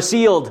conquered or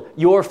sealed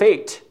your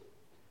fate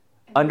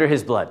under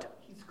his blood.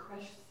 He's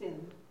crushed sin.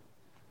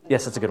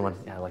 Yes, that's a good one.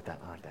 Yeah, I like that.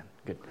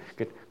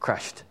 Good.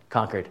 Crushed,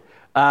 conquered.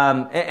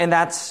 And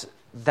that's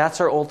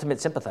our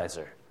ultimate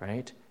sympathizer,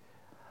 right?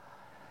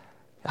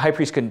 The high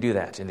priest couldn't do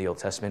that in the Old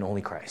Testament,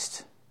 only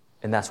Christ.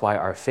 And that's why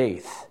our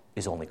faith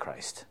is only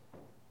Christ,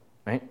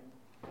 right?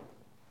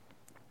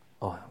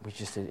 Oh, we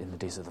just did in the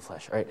days of the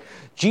flesh, all right?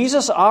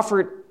 Jesus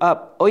offered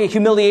up...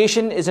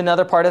 humiliation is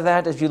another part of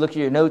that. If you look at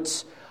your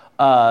notes,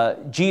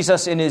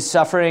 Jesus in his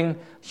suffering,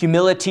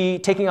 humility,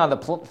 taking on the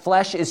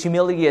flesh is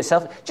humility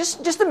itself.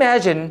 Just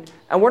imagine,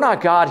 and we're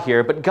not God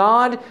here, but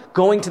God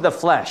going to the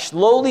flesh,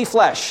 lowly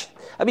flesh.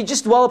 I mean,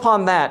 just dwell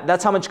upon that.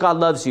 That's how much God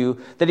loves you,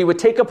 that he would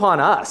take upon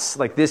us,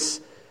 like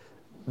this.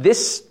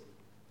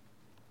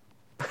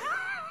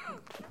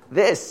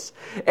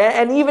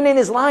 And even in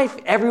his life,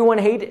 everyone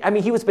hated. I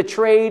mean, he was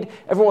betrayed.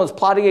 Everyone was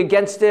plotting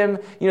against him.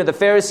 The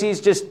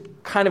Pharisees just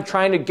kind of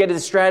trying to get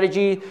his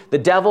strategy. The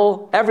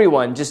devil,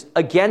 everyone just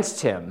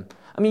against him.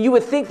 I mean, you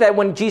would think that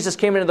when Jesus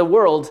came into the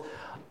world,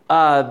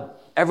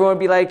 everyone would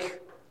be like,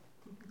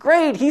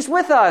 great, he's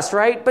with us,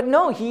 right? But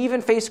no, he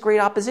even faced great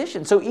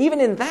opposition. So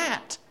even in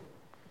that,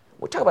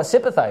 we're talking about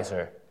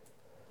sympathizer.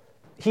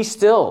 He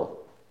still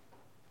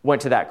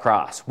went to that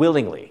cross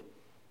willingly.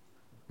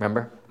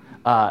 Remember?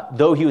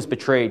 Though he was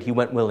betrayed, he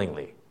went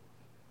willingly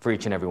for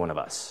each and every one of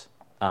us.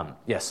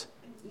 Yes?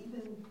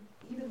 Even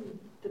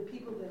the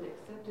people that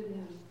accepted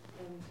him,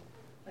 and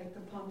like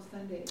the Palm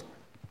Sunday,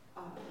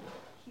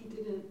 he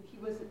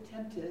wasn't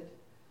tempted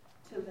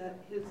to let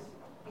his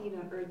being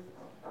on earth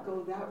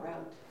go that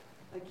route.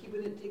 Like he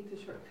wouldn't take the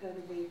shortcut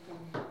away from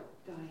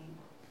dying.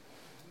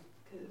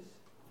 Because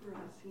for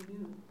us, he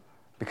knew.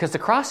 Because the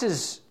cross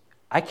is,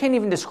 I can't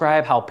even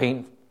describe how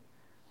painful.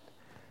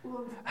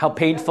 Being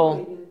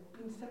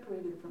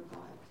separated from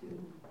God, too.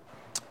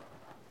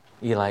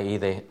 Eli,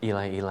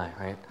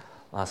 right?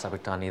 La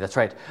sabachthani, that's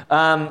right.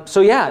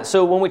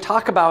 So when we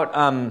talk about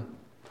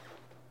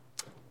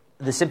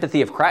the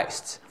sympathy of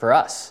Christ for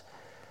us,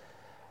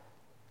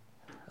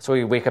 so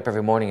we wake up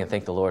every morning and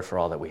thank the Lord for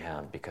all that we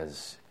have,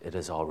 because it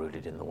is all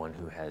rooted in the one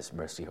who has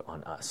mercy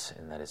on us,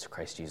 and that is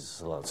Christ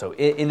Jesus alone. So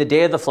in the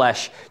day of the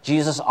flesh,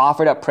 Jesus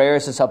offered up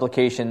prayers and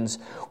supplications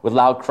with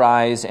loud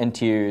cries and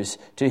tears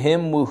to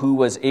him who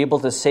was able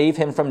to save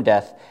him from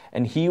death,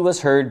 and he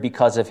was heard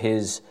because of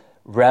his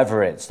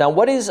reverence. Now,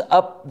 what is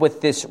up with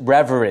this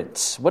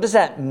reverence? What does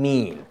that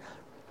mean?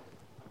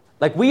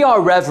 Like, we are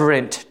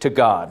reverent to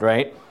God,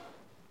 right?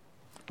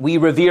 We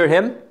revere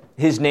him,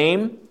 his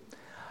name.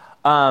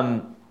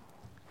 But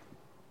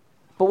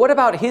what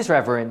about his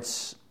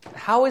reverence?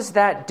 How is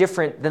that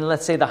different than,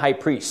 let's say, the high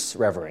priest's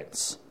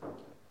reverence?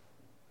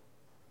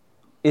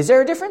 Is there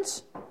a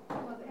difference?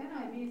 Well, the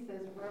NIV says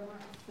reverent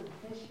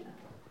submission.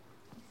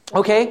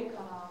 Okay,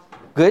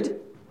 good.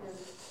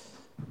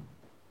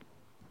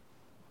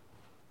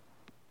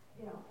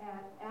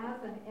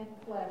 As an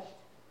infleshed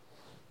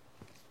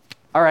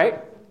All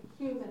right.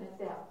 human at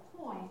that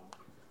point,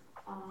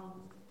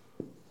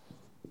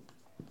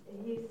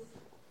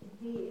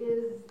 he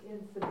is in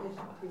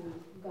submission to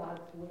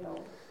God's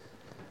will,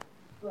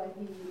 but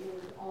he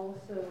is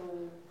also,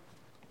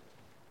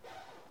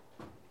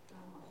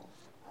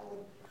 I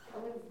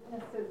wouldn't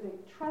necessarily say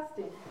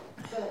trusting,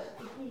 but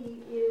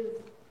he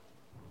is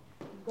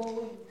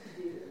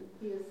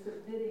he is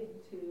submitting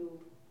to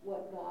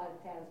what God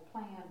has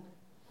planned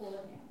for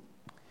him.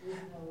 Even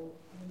though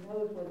he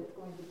knows what it's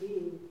going to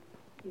be,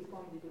 he's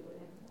going to do it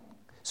anyway.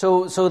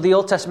 So the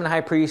Old Testament high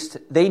priest,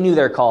 they knew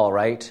their call,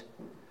 right?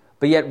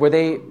 But yet, were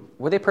they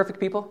perfect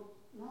people?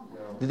 No.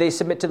 Did they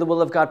submit to the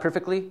will of God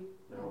perfectly?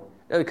 No.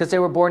 Because they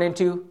were born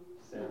into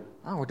sin.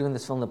 Oh, we're doing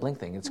this fill in the blank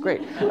thing. It's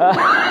great.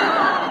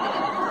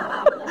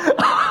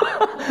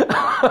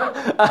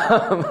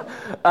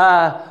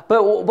 But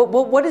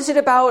what is it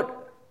about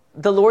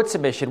the Lord's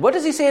submission? What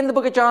does he say in the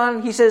book of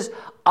John? He says,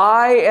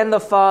 I and the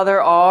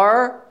Father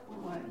are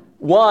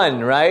one,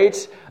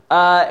 right?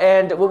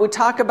 And when we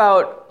talk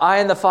about I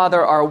and the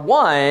Father are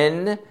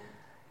one,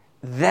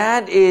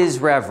 that is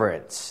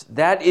reverence.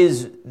 That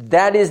is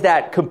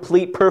that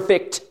complete,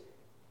 perfect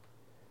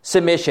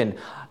submission.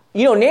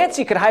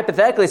 Nancy could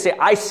hypothetically say,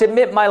 I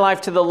submit my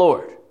life to the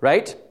Lord,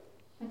 right?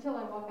 Until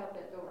I walk out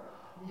that door.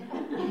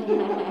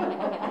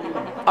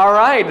 All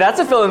right, that's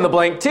a fill in the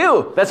blank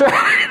too. That's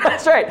right.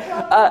 That's right.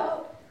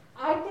 So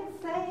I can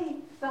say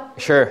something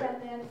Sure.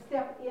 and then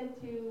step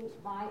into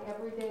my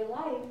everyday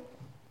life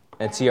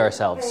And see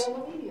ourselves.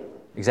 fail immediately.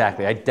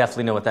 Exactly. I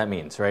definitely know what that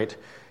means, right?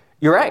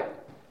 You're right.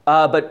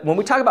 But when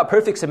we talk about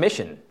perfect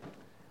submission,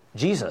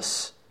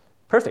 Jesus,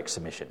 perfect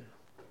submission.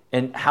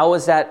 And how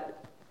does that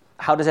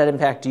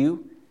impact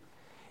you?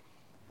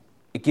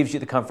 It gives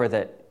you the comfort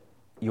that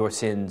your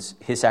sins,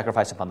 his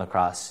sacrifice upon the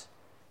cross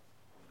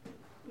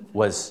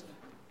was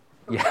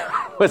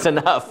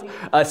enough,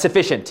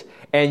 sufficient.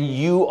 And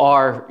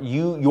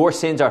your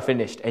sins are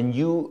finished, and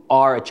you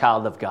are a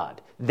child of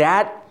God.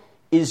 That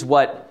is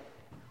what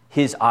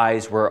his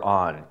eyes were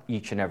on,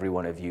 each and every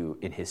one of you,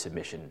 in his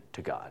submission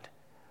to God.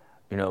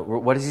 You know,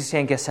 what does he say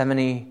in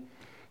Gethsemane?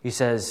 He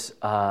says,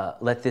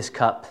 let this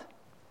cup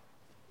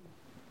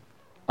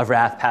of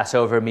wrath pass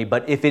over me,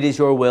 but if it is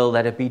your will,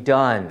 let it be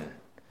done.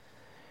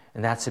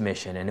 And that's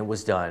submission, and it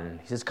was done.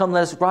 He says, come,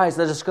 let us rise,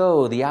 let us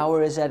go. The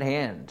hour is at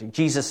hand.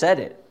 Jesus said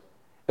it.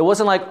 It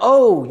wasn't like,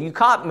 oh, you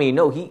caught me.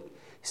 No, he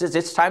says,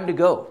 it's time to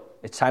go.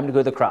 It's time to go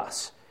to the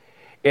cross.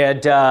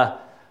 And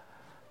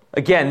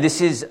again,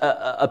 this is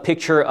a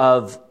picture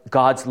of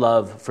God's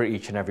love for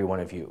each and every one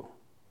of you.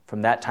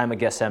 From that time of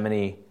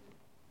Gethsemane,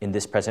 in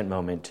this present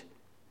moment,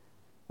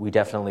 we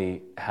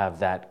definitely have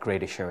that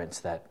great assurance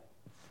that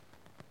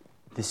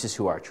this is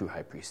who our true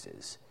high priest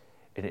is.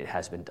 And it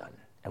has been done.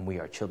 And we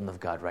are children of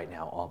God right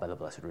now, all by the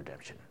blessed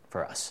redemption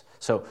for us.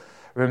 So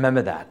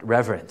remember that.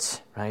 Reverence,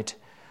 right?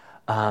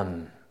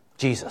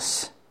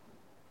 Jesus.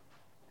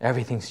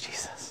 Everything's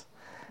Jesus.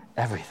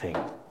 Everything.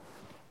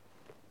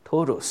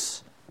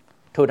 Todos.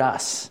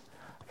 Todas.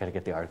 I got to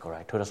get the article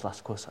right. Todas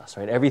las cosas,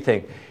 right?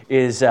 Everything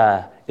is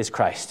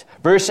Christ.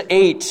 Verse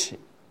 8.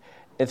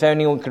 If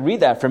anyone could read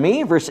that for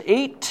me. Verse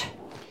 8.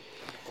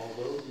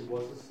 Although he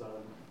was a son,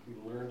 he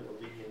learned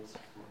obedience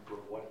for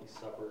what he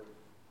suffered.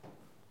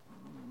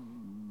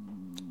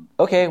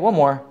 Okay, one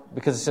more.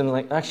 Because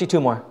it's actually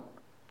two more.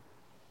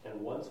 And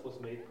once was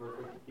made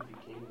perfect, he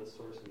became the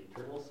source of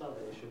eternal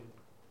salvation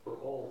for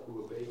all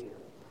who obey him,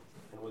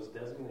 and was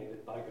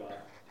designated by God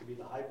to be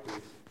the high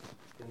priest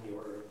in the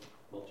order of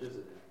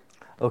Melchizedek.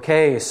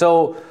 Okay,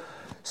 so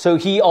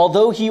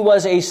although he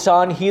was a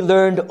son, he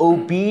learned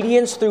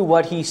obedience through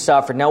what he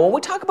suffered. Now, when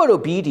we talk about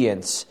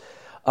obedience,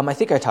 I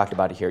think I talked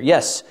about it here.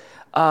 Yes.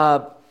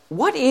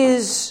 What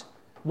is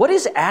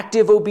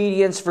active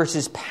obedience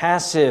versus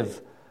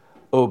passive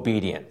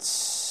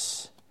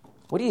obedience?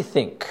 What do you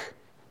think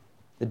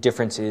the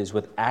difference is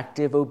with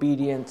active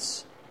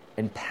obedience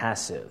and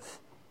passive?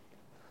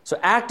 So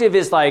active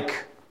is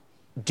like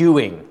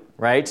doing,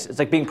 right? It's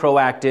like being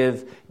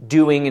proactive,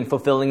 doing and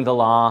fulfilling the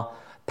law.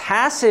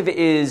 Passive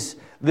is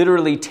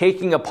literally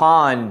taking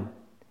upon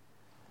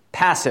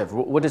passive.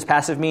 What does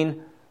passive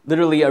mean?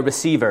 Literally a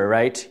receiver,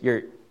 right?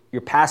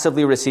 You're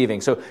passively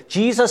receiving. So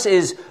Jesus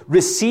is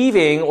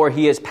receiving, or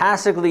he is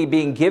passively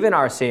being given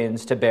our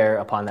sins to bear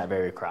upon that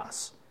very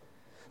cross.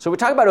 So we're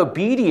talking about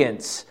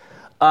obedience.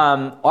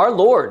 Our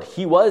Lord,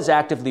 he was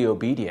actively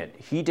obedient.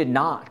 He did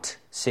not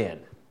sin.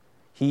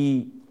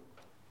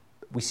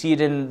 We see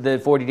it in the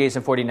 40 days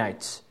and 40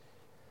 nights,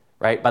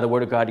 right? By the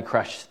word of God, he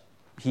crushed.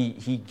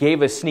 He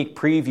gave a sneak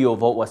preview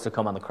of what was to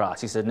come on the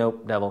cross. He said,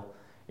 nope, devil,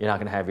 you're not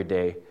going to have your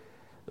day.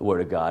 The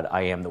word of God,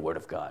 I am the word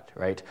of God,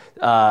 right?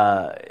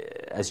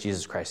 As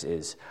Jesus Christ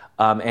is.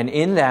 And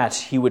in that,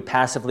 he would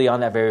passively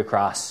on that very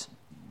cross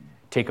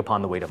take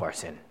upon the weight of our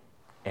sin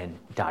and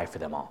die for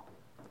them all.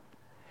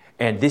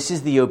 And this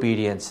is the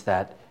obedience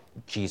that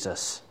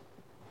Jesus,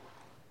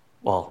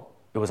 well,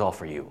 it was all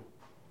for you.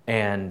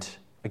 And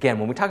again,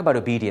 when we talk about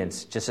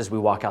obedience, just as we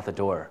walk out the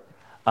door,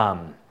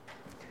 that's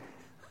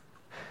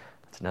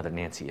another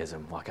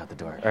Nancy-ism, walk out the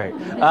door. All right.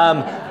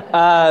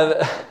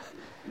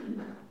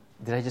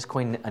 Did I just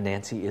coin a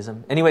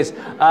Nancy-ism? Anyways,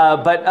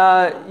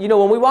 but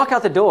when we walk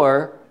out the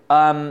door,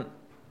 I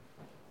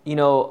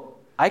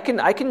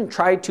can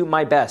try to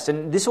my best,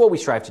 and this is what we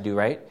strive to do,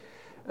 right?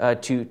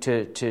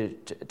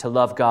 To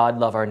love God,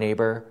 love our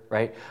neighbor,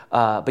 right?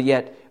 But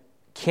yet,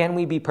 can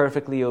we be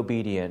perfectly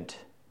obedient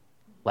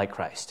like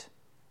Christ?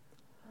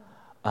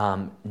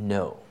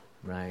 No,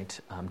 right?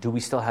 Do we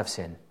still have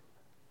sin?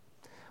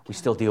 We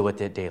still deal with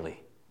it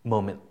daily,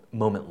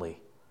 momently,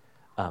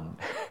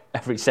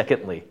 every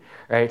secondly,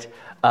 right?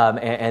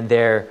 And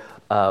there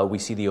we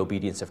see the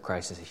obedience of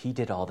Christ as he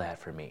did all that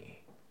for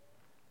me.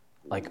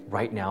 Like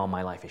right now,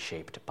 my life is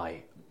shaped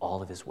by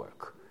all of his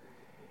work.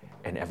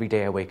 And every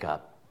day I wake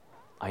up,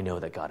 I know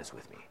that God is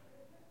with me.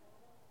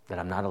 That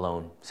I'm not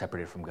alone,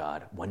 separated from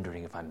God,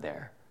 wondering if I'm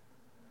there.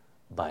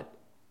 But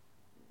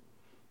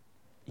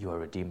you are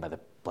redeemed by the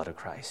blood of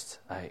Christ.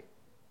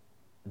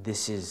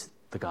 This is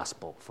the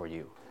gospel for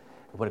you.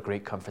 What a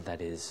great comfort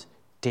that is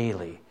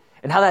daily.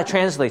 And how that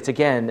translates,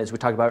 again, as we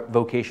talked about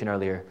vocation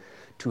earlier,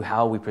 to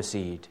how we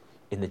proceed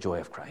in the joy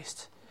of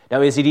Christ.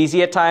 Now, is it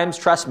easy at times?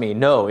 Trust me,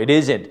 no, it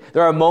isn't.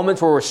 There are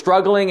moments where we're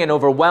struggling and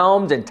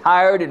overwhelmed and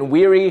tired and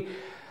weary.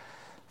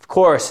 Of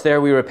course,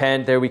 there we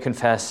repent, there we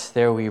confess,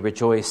 there we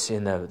rejoice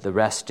in the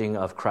resting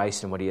of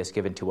Christ and what he has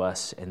given to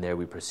us, and there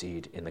we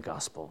proceed in the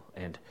gospel.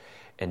 And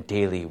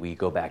daily we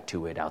go back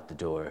to it, out the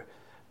door,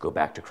 go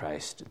back to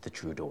Christ, the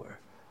true door.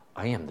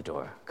 I am the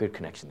door. Good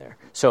connection there.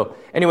 So,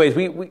 anyways,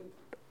 we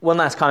one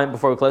last comment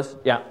before we close.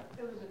 Yeah.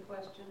 There was a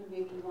question.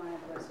 Maybe you want to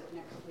address it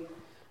next week.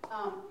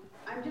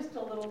 I'm just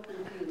a little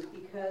confused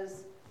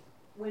because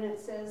when it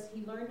says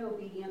he learned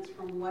obedience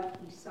from what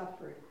he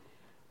suffered,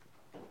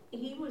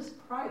 he was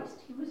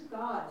Christ. He was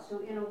God. So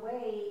in a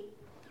way,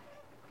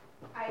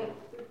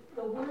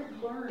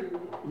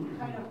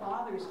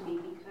 bothers me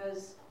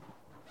because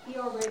he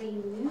already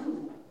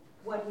knew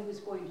what he was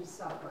going to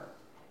suffer.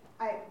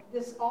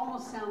 This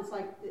almost sounds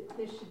like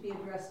this should be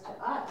addressed to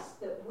us,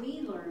 that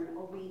we learn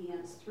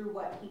obedience through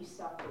what he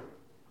suffered.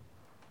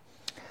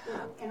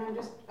 And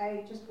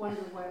I just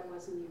wonder why it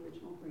was in the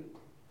original Greek.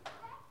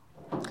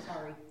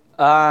 Sorry.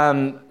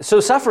 So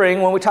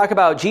suffering, when we talk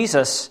about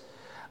Jesus,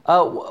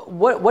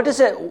 what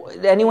does it?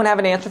 Anyone have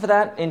an answer for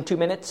that in 2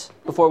 minutes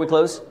before we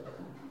close?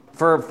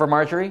 For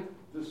Marjorie?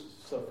 This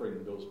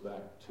suffering goes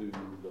back to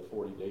the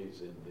 40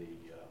 days in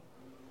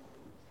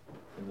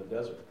the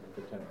desert with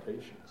the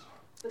temptations.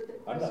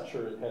 I'm not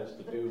sure it has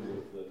to do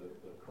with the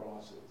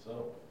cross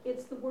itself.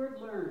 It's the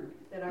word learned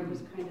that I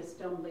was kind of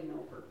stumbling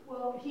over.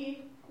 Well,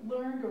 he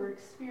learned or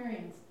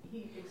experienced.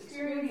 He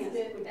experienced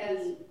it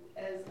as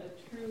a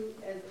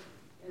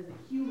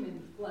human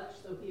flesh.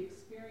 So he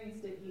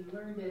experienced it. He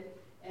learned it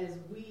as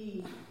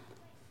we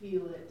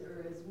feel it, or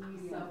as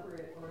we suffer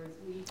it, or as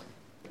we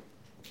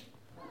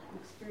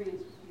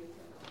experience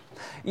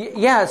it.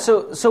 Yeah.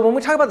 So when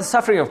we talk about the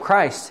suffering of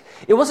Christ,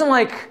 it wasn't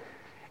like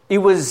it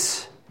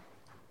was.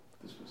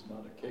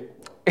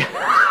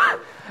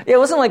 Yeah, it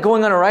wasn't like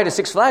going on a ride at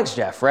Six Flags,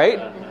 Jeff,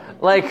 right?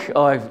 Like,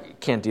 I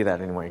can't do that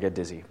anymore. I get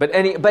dizzy. But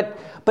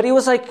it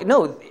was like,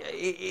 no.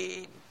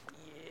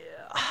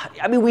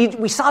 I mean,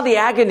 we saw the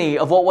agony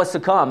of what was to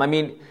come. I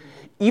mean,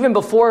 even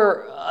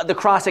before the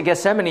cross at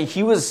Gethsemane,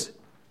 he was.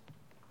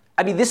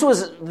 I mean, this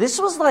was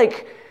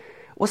like,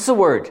 what's the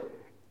word?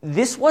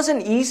 This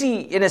wasn't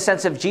easy in a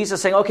sense of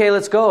Jesus saying, "Okay,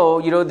 let's go."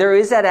 You know, there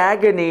is that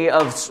agony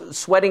of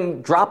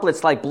sweating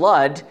droplets like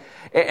blood.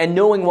 And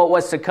knowing what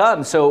was to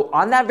come. So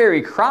on that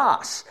very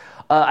cross,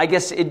 I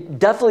guess it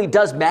definitely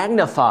does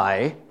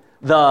magnify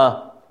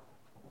the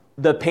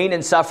pain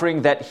and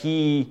suffering that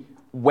he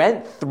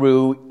went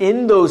through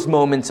in those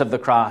moments of the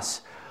cross,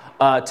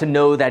 to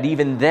know that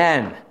even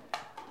then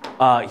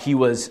he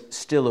was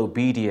still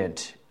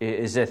obedient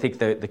is, I think,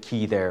 the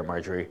key there,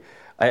 Marjorie.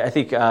 I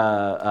think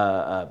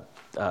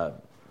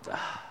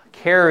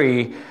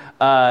Carrie,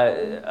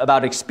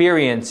 about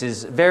experience,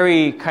 is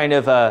very kind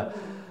of a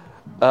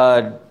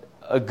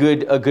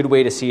good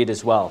way to see it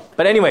as well.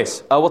 But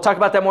anyways, we'll talk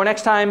about that more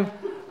next time.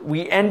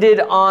 We ended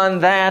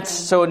on that.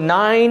 So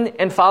 9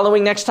 and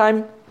following next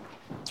time,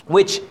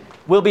 which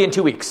will be in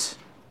 2 weeks.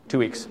 2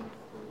 weeks.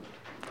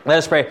 Let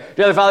us pray.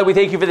 Dear Father, we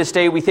thank you for this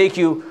day. We thank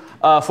you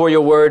for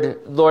your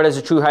word. Lord, as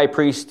a true high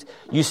priest,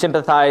 you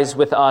sympathize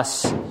with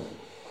us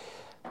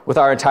with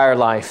our entire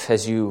life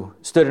as you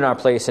stood in our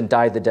place and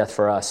died the death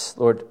for us.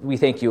 Lord, we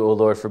thank you, O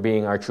Lord, for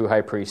being our true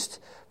high priest,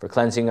 for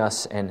cleansing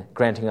us and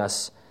granting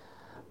us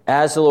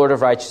as the Lord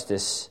of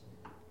righteousness,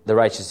 the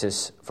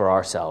righteousness for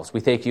ourselves. We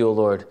thank you, O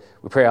Lord.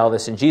 We pray all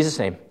this in Jesus'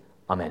 name.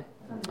 Amen.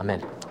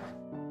 Amen.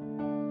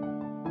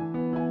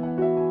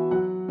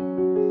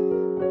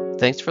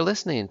 Thanks for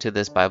listening to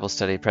this Bible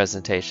study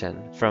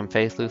presentation from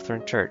Faith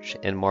Lutheran Church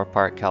in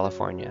Moorpark,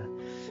 California.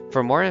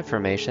 For more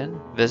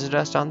information, visit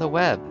us on the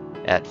web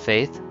at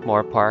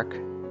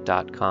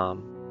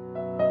faithmoorpark.com.